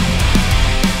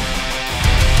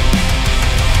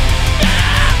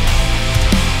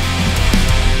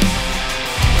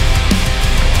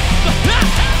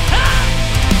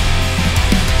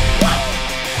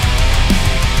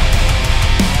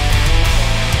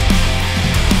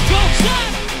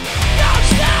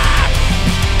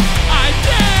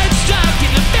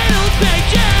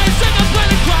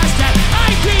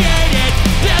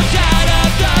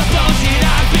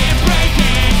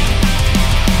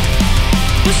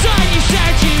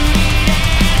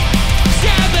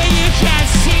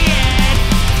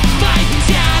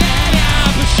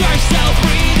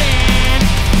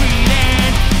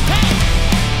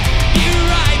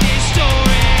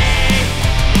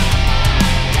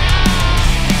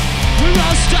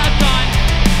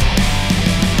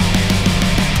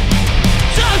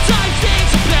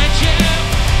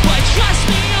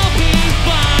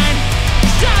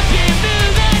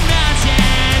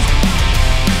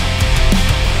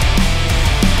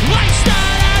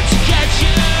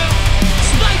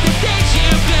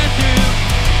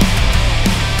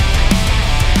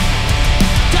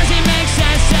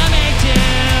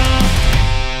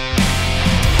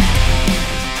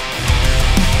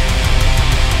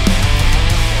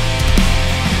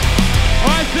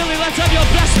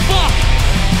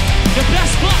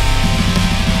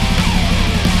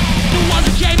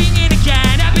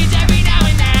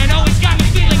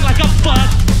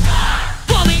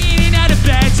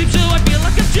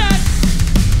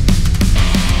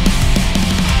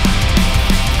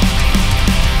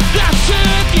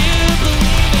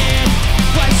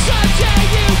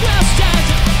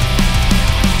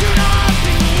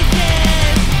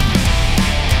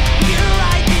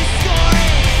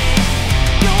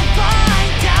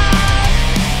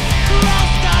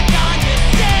 Stuck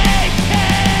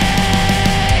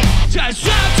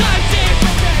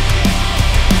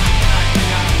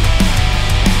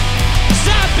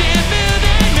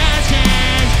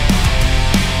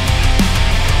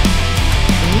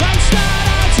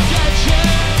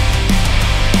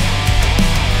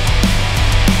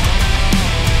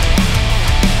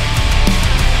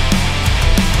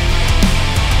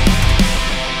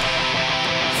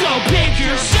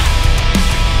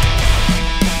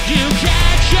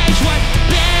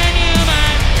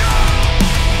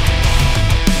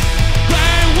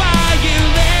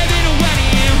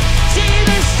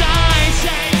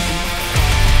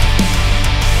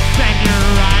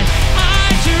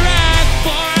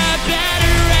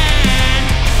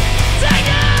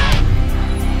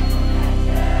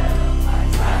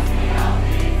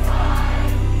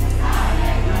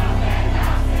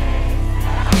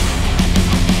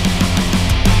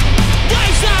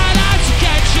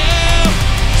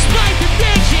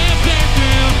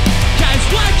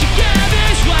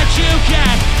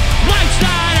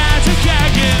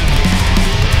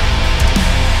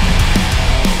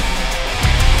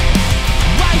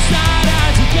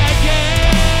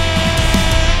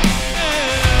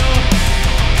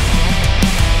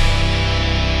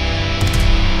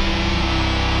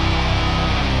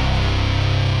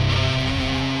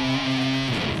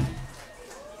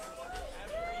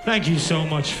Thank you so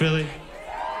much, Philly.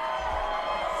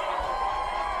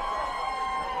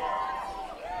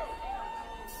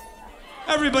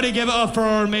 Everybody give it up for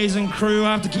our amazing crew.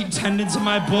 I have to keep tending to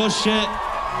my bullshit.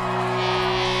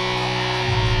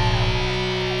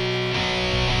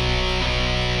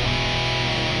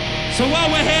 So while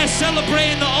we're here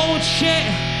celebrating the old shit,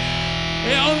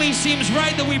 it only seems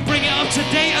right that we bring it up to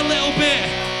date a little bit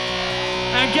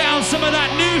and get on some of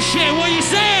that new shit. What are you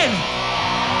saying?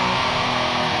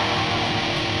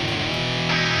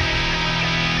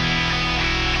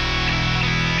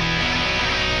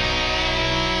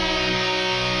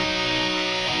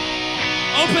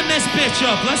 Open this bitch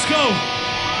up, let's go.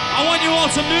 I want you all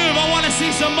to move, I want to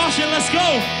see some motion, let's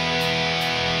go.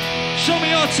 Show me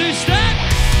your two-step.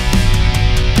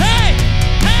 Hey,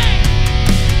 hey.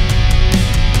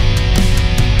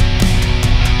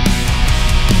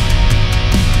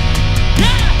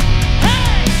 Yeah, hey,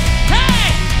 hey,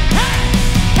 hey,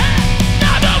 hey.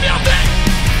 Now move your feet.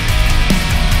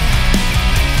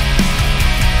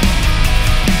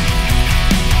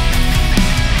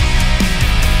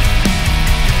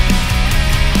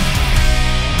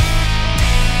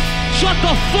 Shut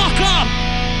the fuck up!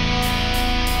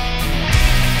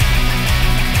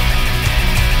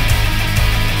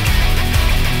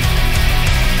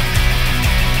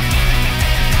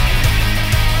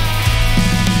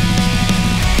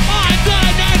 On the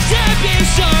next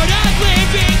episode of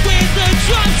Living with the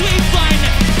Drums, we find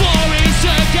that boring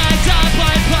circuits up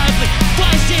by public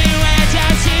was to end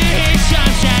out to his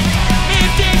sunshine.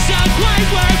 If things don't quite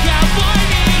work out for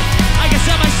me, I can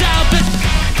tell myself it's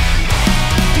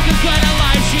gonna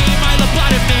lie, she my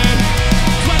lobotomy.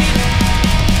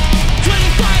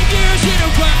 25 years in a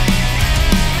row.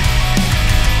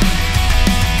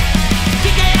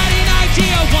 Think I had an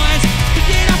idea once, but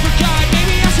then I forgot.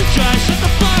 Maybe I should just shut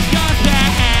the fuck up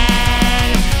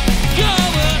and go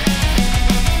up.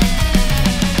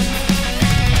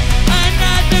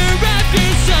 Another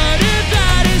episode of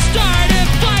how to start a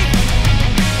fight.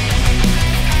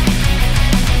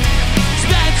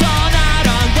 Spent all night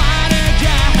online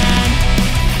again.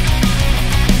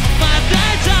 My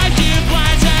bedtime you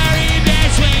planetary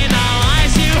between the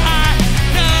lines you hide.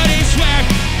 Notice we're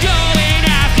going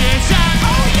after time.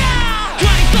 Oh yeah!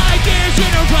 25 years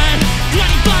in a run.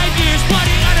 25 years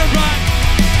putting on a run.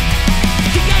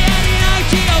 Think I had an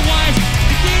idea once,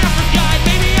 but then I forgot.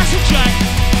 Maybe I should try.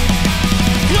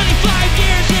 25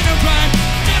 years in a run.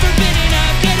 Never been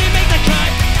enough, didn't make the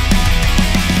cut.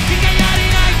 Think I had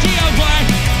an idea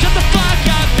once. Shut the fuck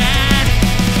up, man.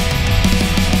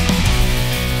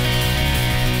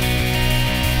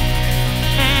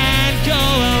 And go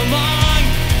along.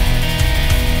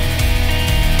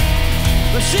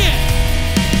 Let's see it.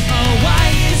 Oh,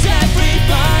 why is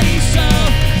everybody so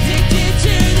addicted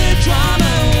to the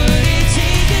drama? Would it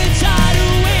take the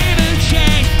tidal wave of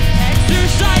change?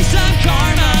 Exercise some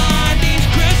karma on these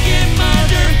crooked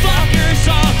motherfuckers.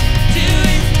 All do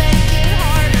is make it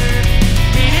harder.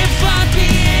 And if I'm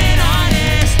being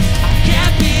honest, I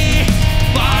can't be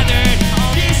bothered.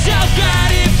 All this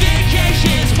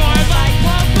self-gratification's more like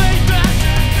puppet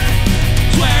master.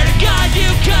 Swear to God you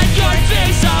cut your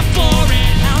face off for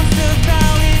an ounce of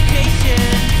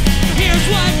validation. Here's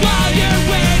one while you're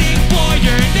waiting for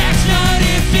your next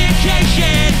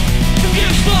notification. Some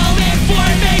useful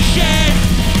information.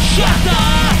 Shut the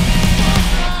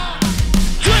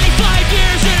 25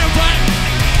 years in a run.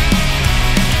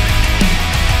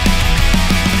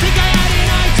 Think I had an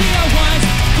idea once,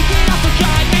 but then I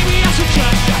forgot. Maybe I should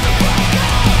just shut the fuck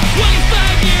up.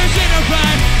 25 years in a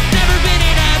run. Never been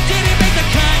enough, didn't make the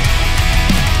cut.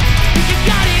 Think you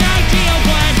got an idea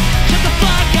once. Shut the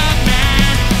fuck up,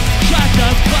 man. Shut the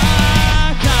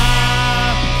fuck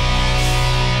up.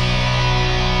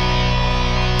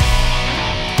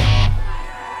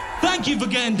 Thank you for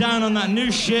getting down on that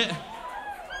new shit.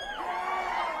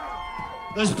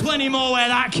 There's plenty more where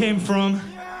that came from.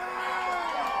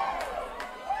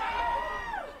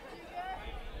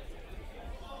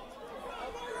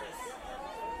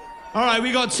 All right,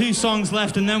 we got 2 songs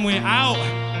left and then we're out.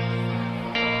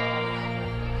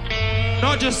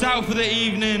 Not just out for the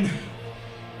evening,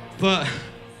 but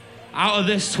out of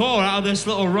this tour, out of this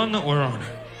little run that we're on.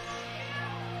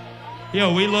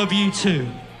 Yo, we love you too.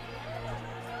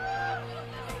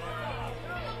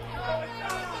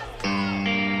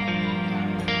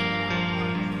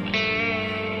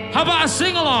 How about a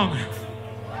sing-along?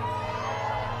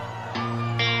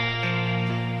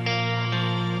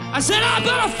 I said, how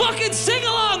about a fucking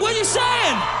sing-along? What are you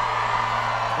saying?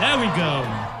 There we go.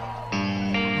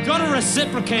 Gotta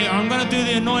reciprocate or I'm gonna do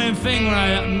the annoying thing where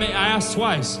I ask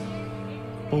twice.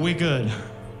 But we good.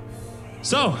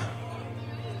 So,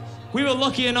 We were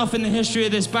lucky enough in the history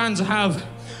of this band to have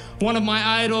one of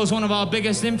my idols, one of our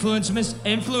biggest influences,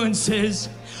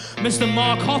 Mr.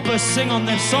 Mark Hoppus, sing on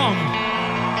this song.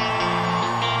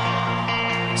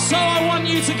 So I want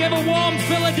you to give a warm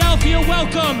Philadelphia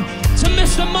welcome to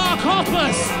Mr. Mark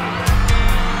Hoppus.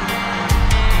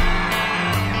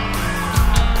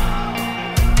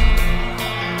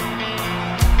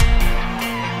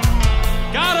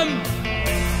 Got him.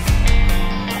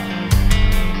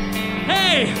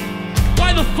 Hey,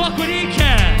 why the fuck would he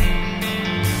care?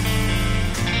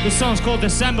 This song's called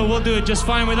December. We'll do it just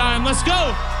fine without him. Let's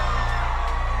go.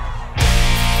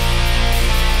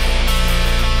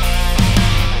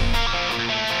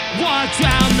 Walk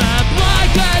down the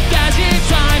block a dozen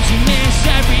times. You missed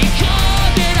every call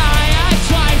that I had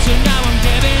twice. So now I'm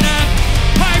giving up.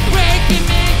 Heartbreaking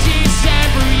in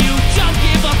December. You don't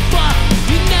give a fuck.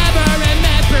 You never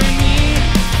remember me.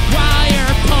 While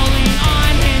you're pulling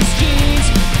on his jeans,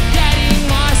 getting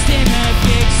lost in the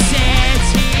big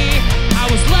city. I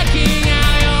was looking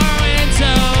out your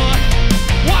window,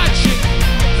 watching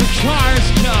the cars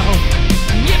go.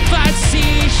 And if I'd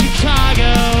see Chicago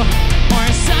or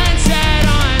a sunset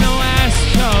on the West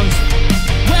Coast,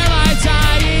 well, I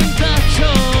died in the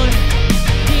cold,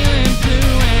 feeling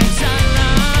blue and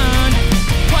alone.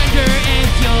 Wonder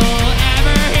if you'll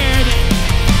ever hear this.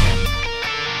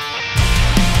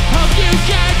 Hope you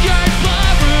get your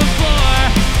ballroom floor,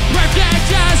 perfect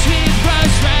house with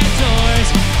rose red doors.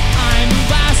 I'm the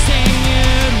last thing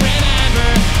you'd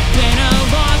remember. Been a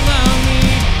long,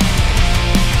 lonely,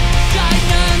 died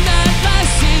none that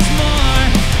less is more.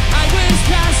 I was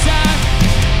passed out.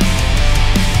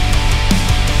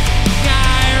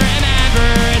 I remember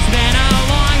it's been a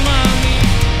long, lonely.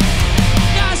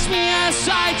 Ask me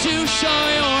aside to show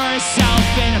yourself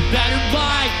in a better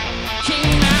light.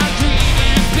 Came out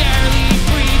grieving, barely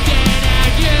breathing,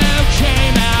 and you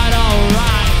came out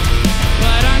alright.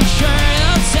 But I'm sure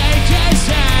he'll take his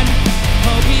hand.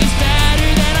 Hope he's better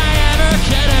than I ever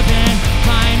could have been.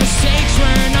 My mistakes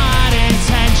were not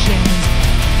intentions.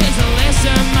 There's a list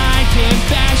of my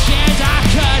confessions I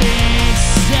couldn't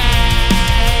say.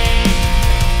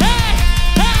 Hey,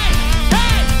 hey,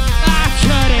 hey, I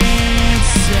couldn't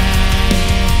say.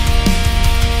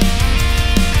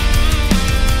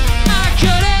 I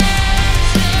couldn't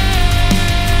say.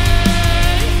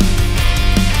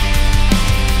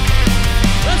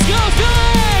 Let's go,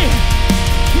 Philly!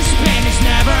 This pain is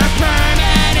never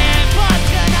permanent, but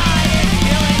tonight it's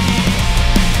killing me.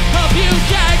 Hope you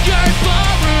get your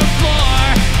ballroom floor,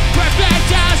 perfect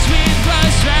house with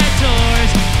rose red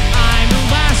doors. I'm the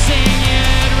last thing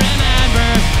you'd remember.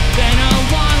 Been a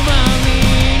long,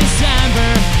 lonely December.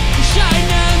 Wish I'd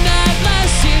known that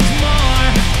less is more.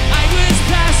 I was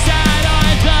passed out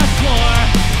on the floor.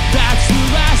 That's the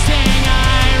last thing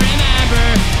I remember.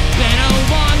 Been a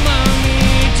long,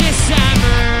 lonely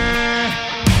December.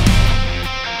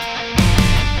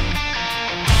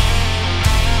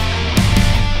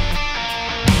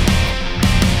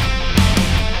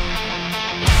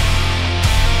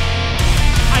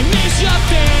 I miss your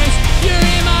face, you're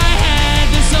in my head.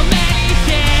 There's so many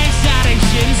things that I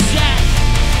should have said.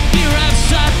 Fear of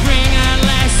suffering, a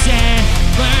lesson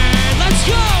learned. Let's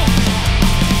go!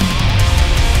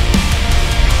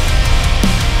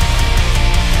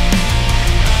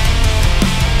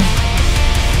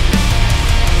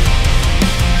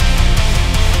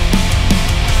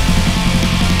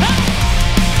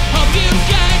 Hope you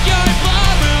get your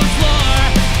ballroom floor,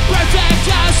 perfect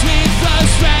house with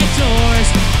rose red doors.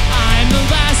 I'm the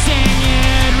last thing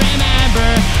you'd remember.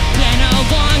 Been a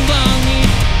long, lonely.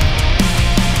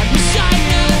 I wish I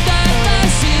knew that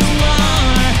less is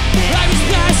more. I was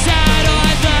passed out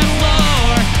on the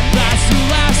floor. That's the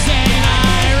last thing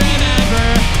I remember.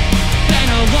 Been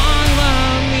a long,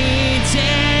 lonely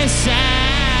December.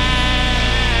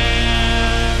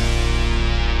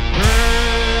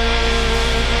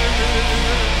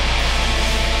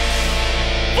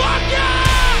 Fuck yeah!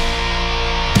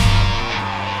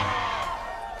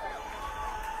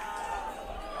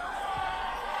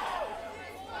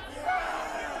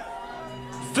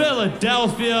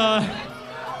 Philadelphia.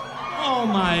 Oh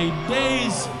my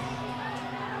days.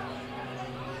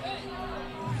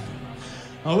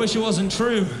 I wish it wasn't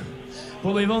true,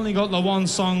 but we've only got the one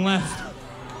song left.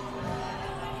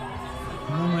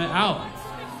 And then we're out.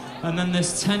 And then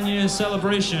this 10-year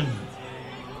celebration.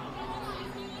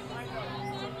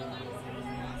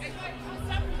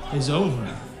 Is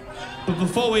over. But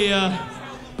before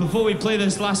we play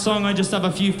this last song, I just have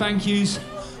a few thank yous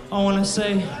I want to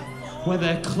say, where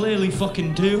they're clearly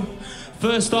fucking due.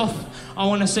 First off, I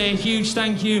want to say a huge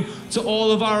thank you to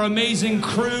all of our amazing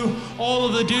crew, all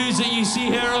of the dudes that you see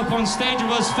here up on stage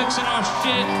with us, fixing our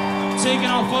shit, taking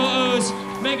our photos,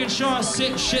 making sure our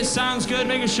shit sounds good,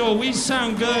 making sure we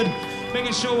sound good,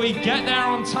 making sure we get there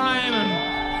on time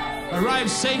and arrive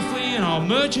safely, and our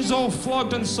merch is all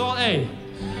flogged and salt. Hey,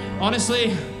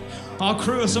 honestly, our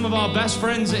crew are some of our best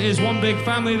friends. It is one big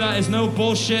family. That is no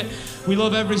bullshit. We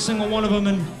love every single one of them,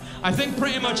 and I think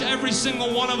pretty much every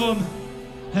single one of them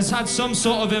has had some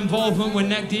sort of involvement with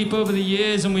Neck Deep over the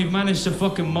years, and we've managed to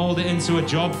fucking mold it into a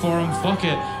job for them. Fuck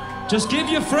it. Just give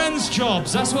your friends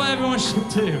jobs. That's what everyone should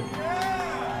do.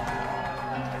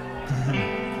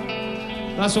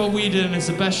 That's what we did, and it's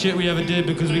the best shit we ever did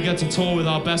because we get to tour with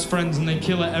our best friends and they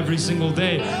kill it every single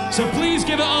day. So please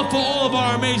give it up for all of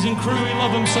our amazing crew. We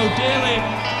love them so dearly.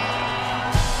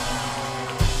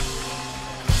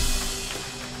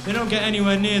 They don't get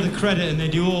anywhere near the credit and they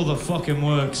do all the fucking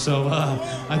work, so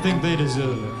I think they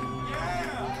deserve it.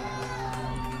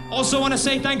 Also want to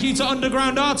say thank you to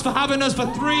Underground Arts for having us for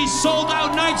 3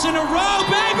 sold-out nights in a row,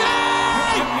 baby!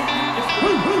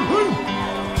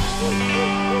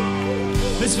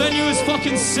 This venue is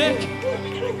fucking sick.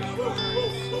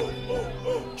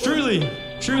 Truly,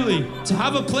 truly, to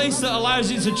have a place that allows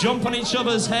you to jump on each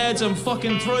other's heads and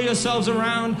fucking throw yourselves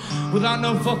around without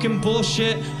no fucking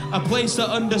bullshit. A place that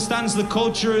understands the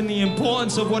culture and the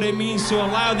importance of what it means to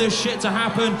allow this shit to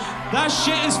happen. That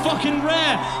shit is fucking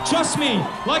rare. Trust me,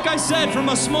 like I said, from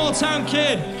a small town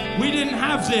kid, we didn't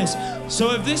have this.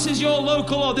 So if this is your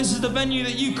local or this is the venue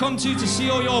that you come to see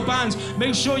all your bands,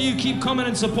 make sure you keep coming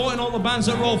and supporting all the bands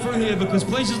that roll through here, because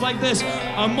places like this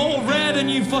are more rare than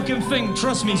you fucking think,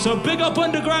 trust me. So big up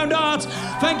Underground Arts.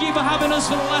 Thank you for having us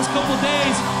for the last couple of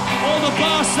days. All the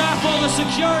bar staff, all the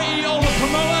security, all the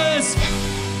promoters.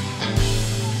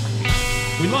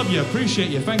 We love you, appreciate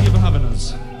you. Thank you for having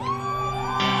us.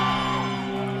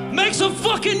 Make some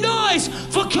fucking noise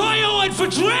for Koyo and for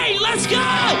Drain. Let's go!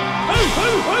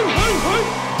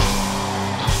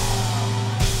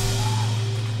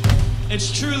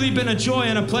 It's truly been a joy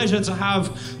and a pleasure to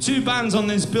have 2 bands on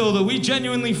this bill that we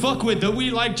genuinely fuck with, that we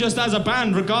like just as a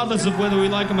band, regardless of whether we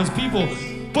like them as people.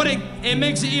 But it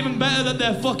makes it even better that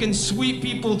they're fucking sweet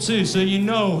people too, so you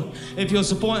know if you're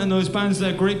supporting those bands,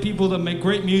 they're great people that make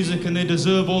great music and they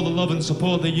deserve all the love and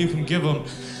support that you can give them.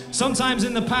 Sometimes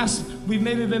in the past, we've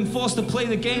maybe been forced to play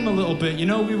the game a little bit. You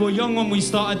know, we were young when we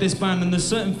started this band and there's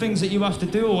certain things that you have to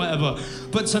do or whatever.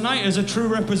 But tonight is a true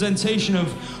representation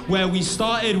of where we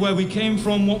started, where we came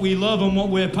from, what we love and what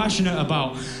we're passionate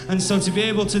about. And so to be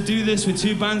able to do this with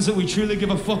 2 bands that we truly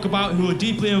give a fuck about, who are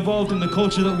deeply involved in the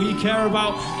culture that we care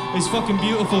about, is fucking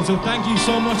beautiful. So thank you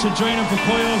so much to Drain and for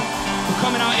Koyo for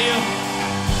coming out here.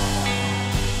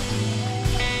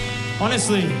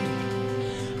 Honestly,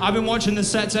 I've been watching the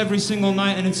sets every single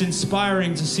night and it's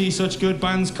inspiring to see such good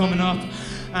bands coming up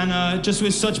and just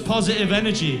with such positive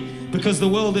energy, because the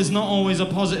world is not always a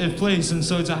positive place, and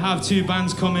so to have 2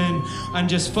 bands come in and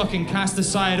just fucking cast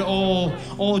aside all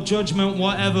judgment,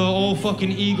 whatever, all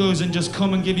fucking egos, and just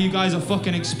come and give you guys a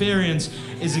fucking experience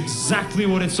is exactly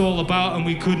what it's all about, and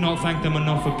we could not thank them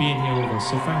enough for being here with us,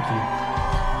 so thank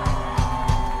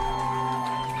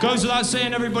you. Goes without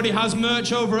saying, everybody has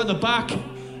merch over at the back.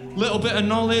 Little bit of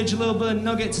knowledge, a little bit of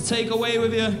nugget to take away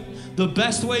with you. The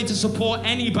best way to support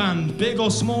any band, big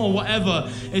or small, whatever,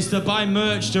 is to buy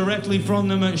merch directly from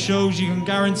them at shows. You can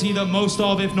guarantee that most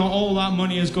of, if not all, that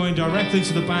money is going directly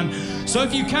to the band. So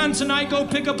if you can tonight, go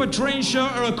pick up a Drain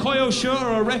shirt or a Koyo shirt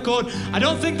or a record. I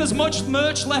don't think there's much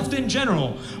merch left in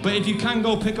general, but if you can,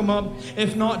 go pick them up.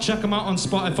 If not, check them out on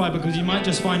Spotify, because you might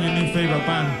just find your new favorite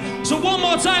band. So one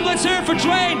more time, let's hear it for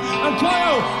Drain and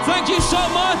Koyo. Thank you so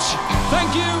much.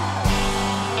 Thank you.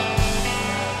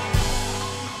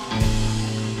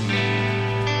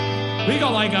 We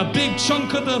got like a big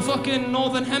chunk of the fucking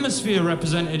Northern Hemisphere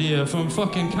represented here, from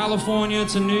fucking California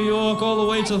to New York, all the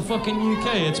way to the fucking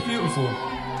UK. It's beautiful.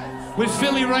 With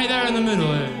Philly right there in the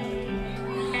middle here.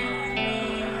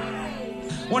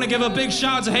 Want to give a big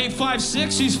shout out to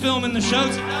hate5six, who's filming the show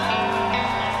tonight.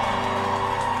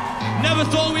 Never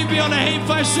thought we'd be on a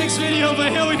hate5six video, but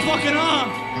here we fucking are.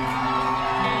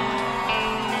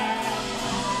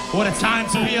 What a time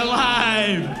to be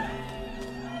alive.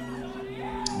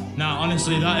 Now,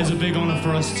 honestly, that is a big honor for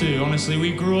us too. Honestly,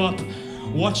 we grew up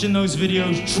watching those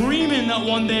videos, dreaming that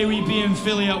one day we'd be in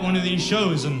Philly at one of these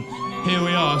shows, and here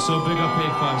we are, so big up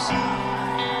hate5six.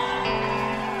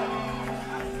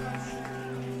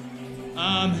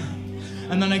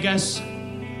 And then I guess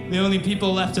the only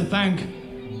people left to thank,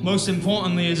 most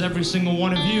importantly, is every single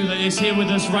one of you that is here with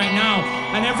us right now,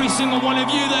 and every single one of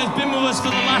you that has been with us for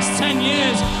the last 10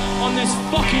 years. on this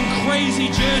fucking crazy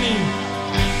journey.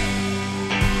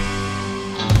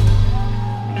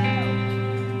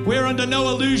 We're under no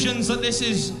illusions that this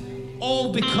is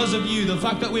all because of you. The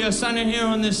fact that we are standing here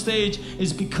on this stage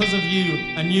is because of you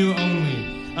and you only.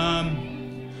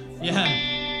 Yeah,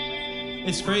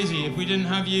 it's crazy. If we didn't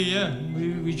have you, yeah,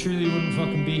 we truly wouldn't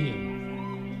fucking be here.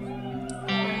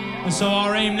 And so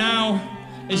our aim now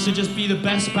is to just be the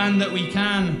best band that we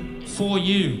can for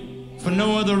you. For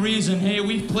no other reason. Hey,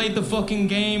 we've played the fucking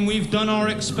game, we've done our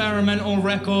experimental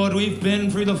record, we've been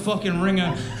through the fucking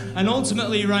ringer. And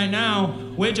ultimately right now,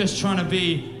 we're just trying to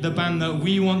be the band that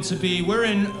we want to be.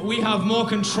 We have more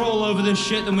control over this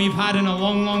shit than we've had in a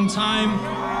long, long time.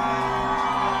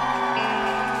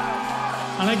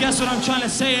 And I guess what I'm trying to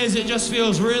say is it just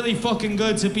feels really fucking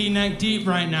good to be neck deep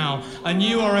right now. And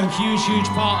you are a huge, huge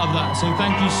part of that. So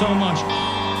thank you so much.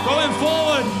 Going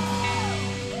forward,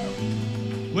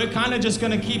 we're kind of just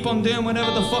gonna keep on doing whatever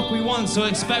the fuck we want. So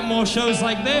expect more shows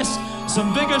like this,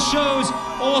 some bigger shows,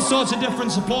 all sorts of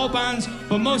different support bands.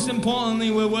 But most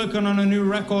importantly, we're working on a new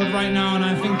record right now, and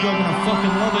I think you're gonna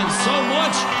fucking love it so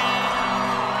much.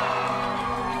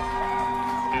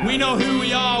 We know who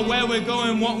we are, where we're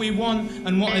going, what we want,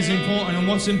 and what is important. And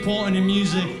what's important in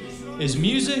music is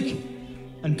music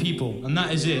and people, and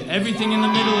that is it. Everything in the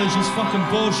middle is just fucking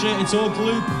bullshit. It's all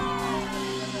gloop.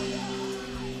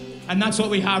 And that's what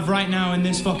we have right now in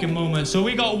this fucking moment. So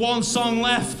we got one song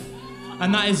left,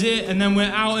 and that is it, and then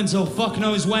we're out until fuck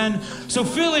knows when. So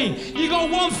Philly, you got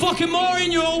one fucking more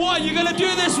in you or what? You're gonna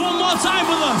do this one more time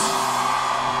with us?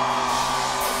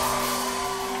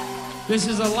 This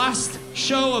is the last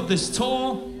show of this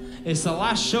tour. It's the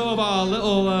last show of our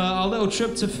little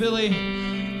trip to Philly.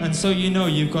 And so you know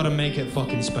you've got to make it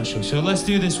fucking special. So let's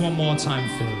do this one more time,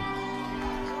 Philly.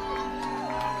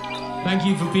 Thank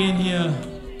you for being here.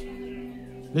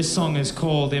 This song is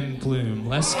called In Bloom.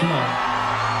 Let's go.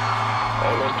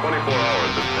 Almost 24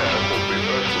 hours have passed since we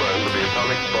first learned of the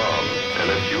atomic bomb and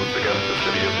its use against the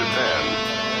city of Japan.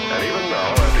 And even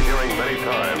now, after hearing many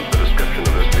times the description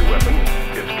of this new weapon,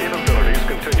 its capabilities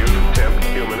continue to tempt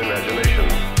human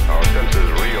imagination. Our senses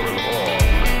reel in awe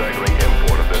from the staggering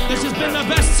import of this. This has been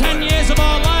the best 10 years of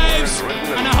our lives,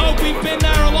 and I hope we've been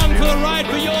there along for the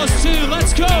ride for yours too.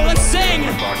 Let's go, let's sing.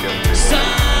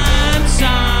 Sometimes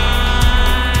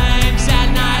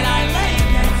at night I lay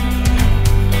next to you.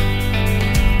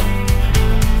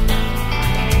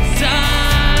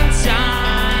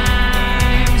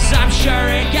 Sometimes I'm sure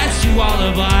it gets to all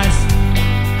of us.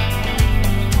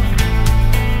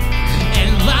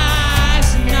 And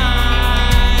last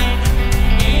night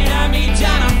it had me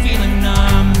down, I'm feeling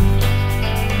numb.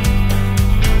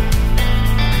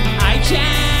 I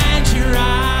can't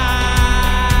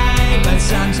try, but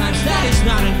sometimes that is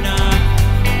not enough.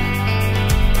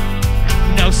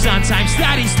 No, sometimes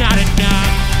that is not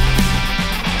enough.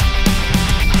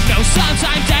 No,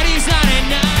 sometimes that is not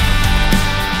enough.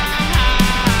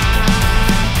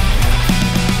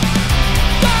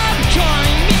 Stop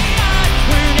calling me up,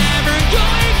 we're never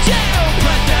going to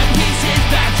put the pieces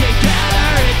back together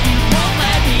if you won't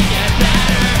let me get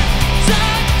better.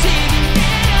 Stop digging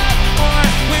it up, or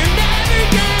we're never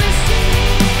gonna see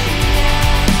it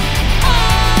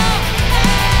all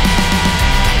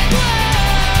end well.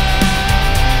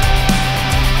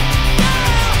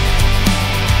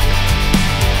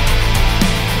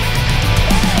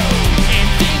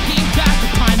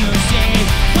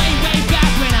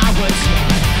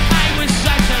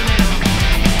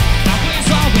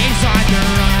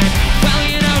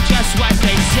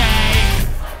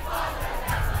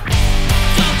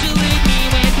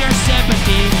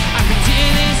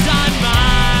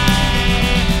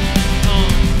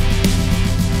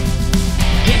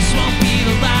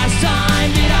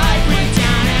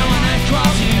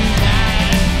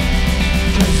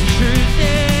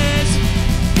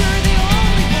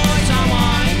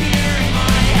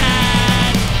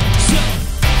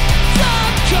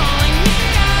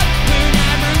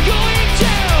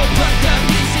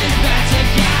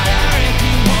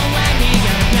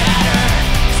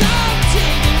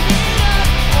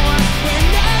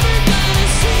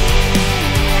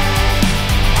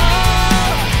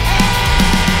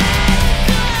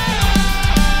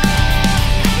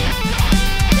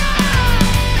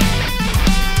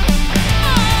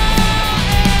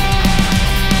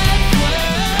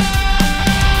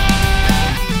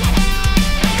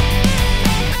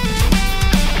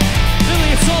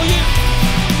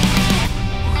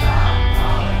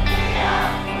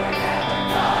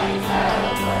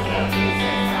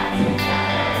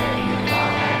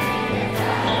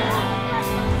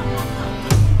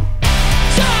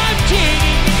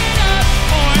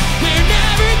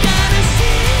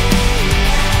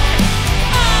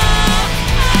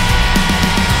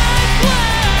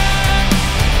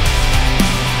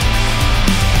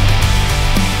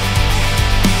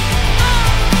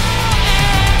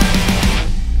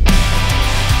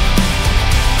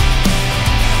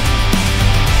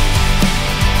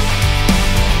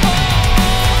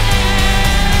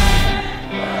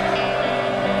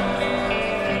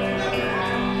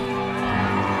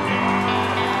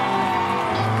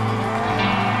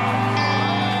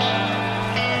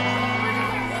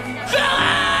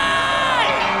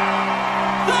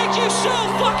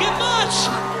 fucking much.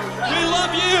 We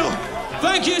love you.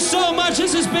 Thank you so much.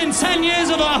 This has been 10 years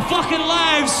of our fucking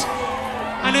lives.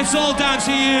 And it's all down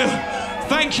to you.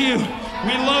 Thank you.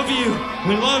 We love you.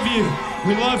 We love you.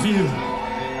 We love you.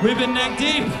 We've been neck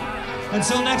deep.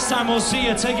 Until next time, we'll see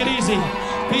you. Take it easy.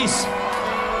 Peace.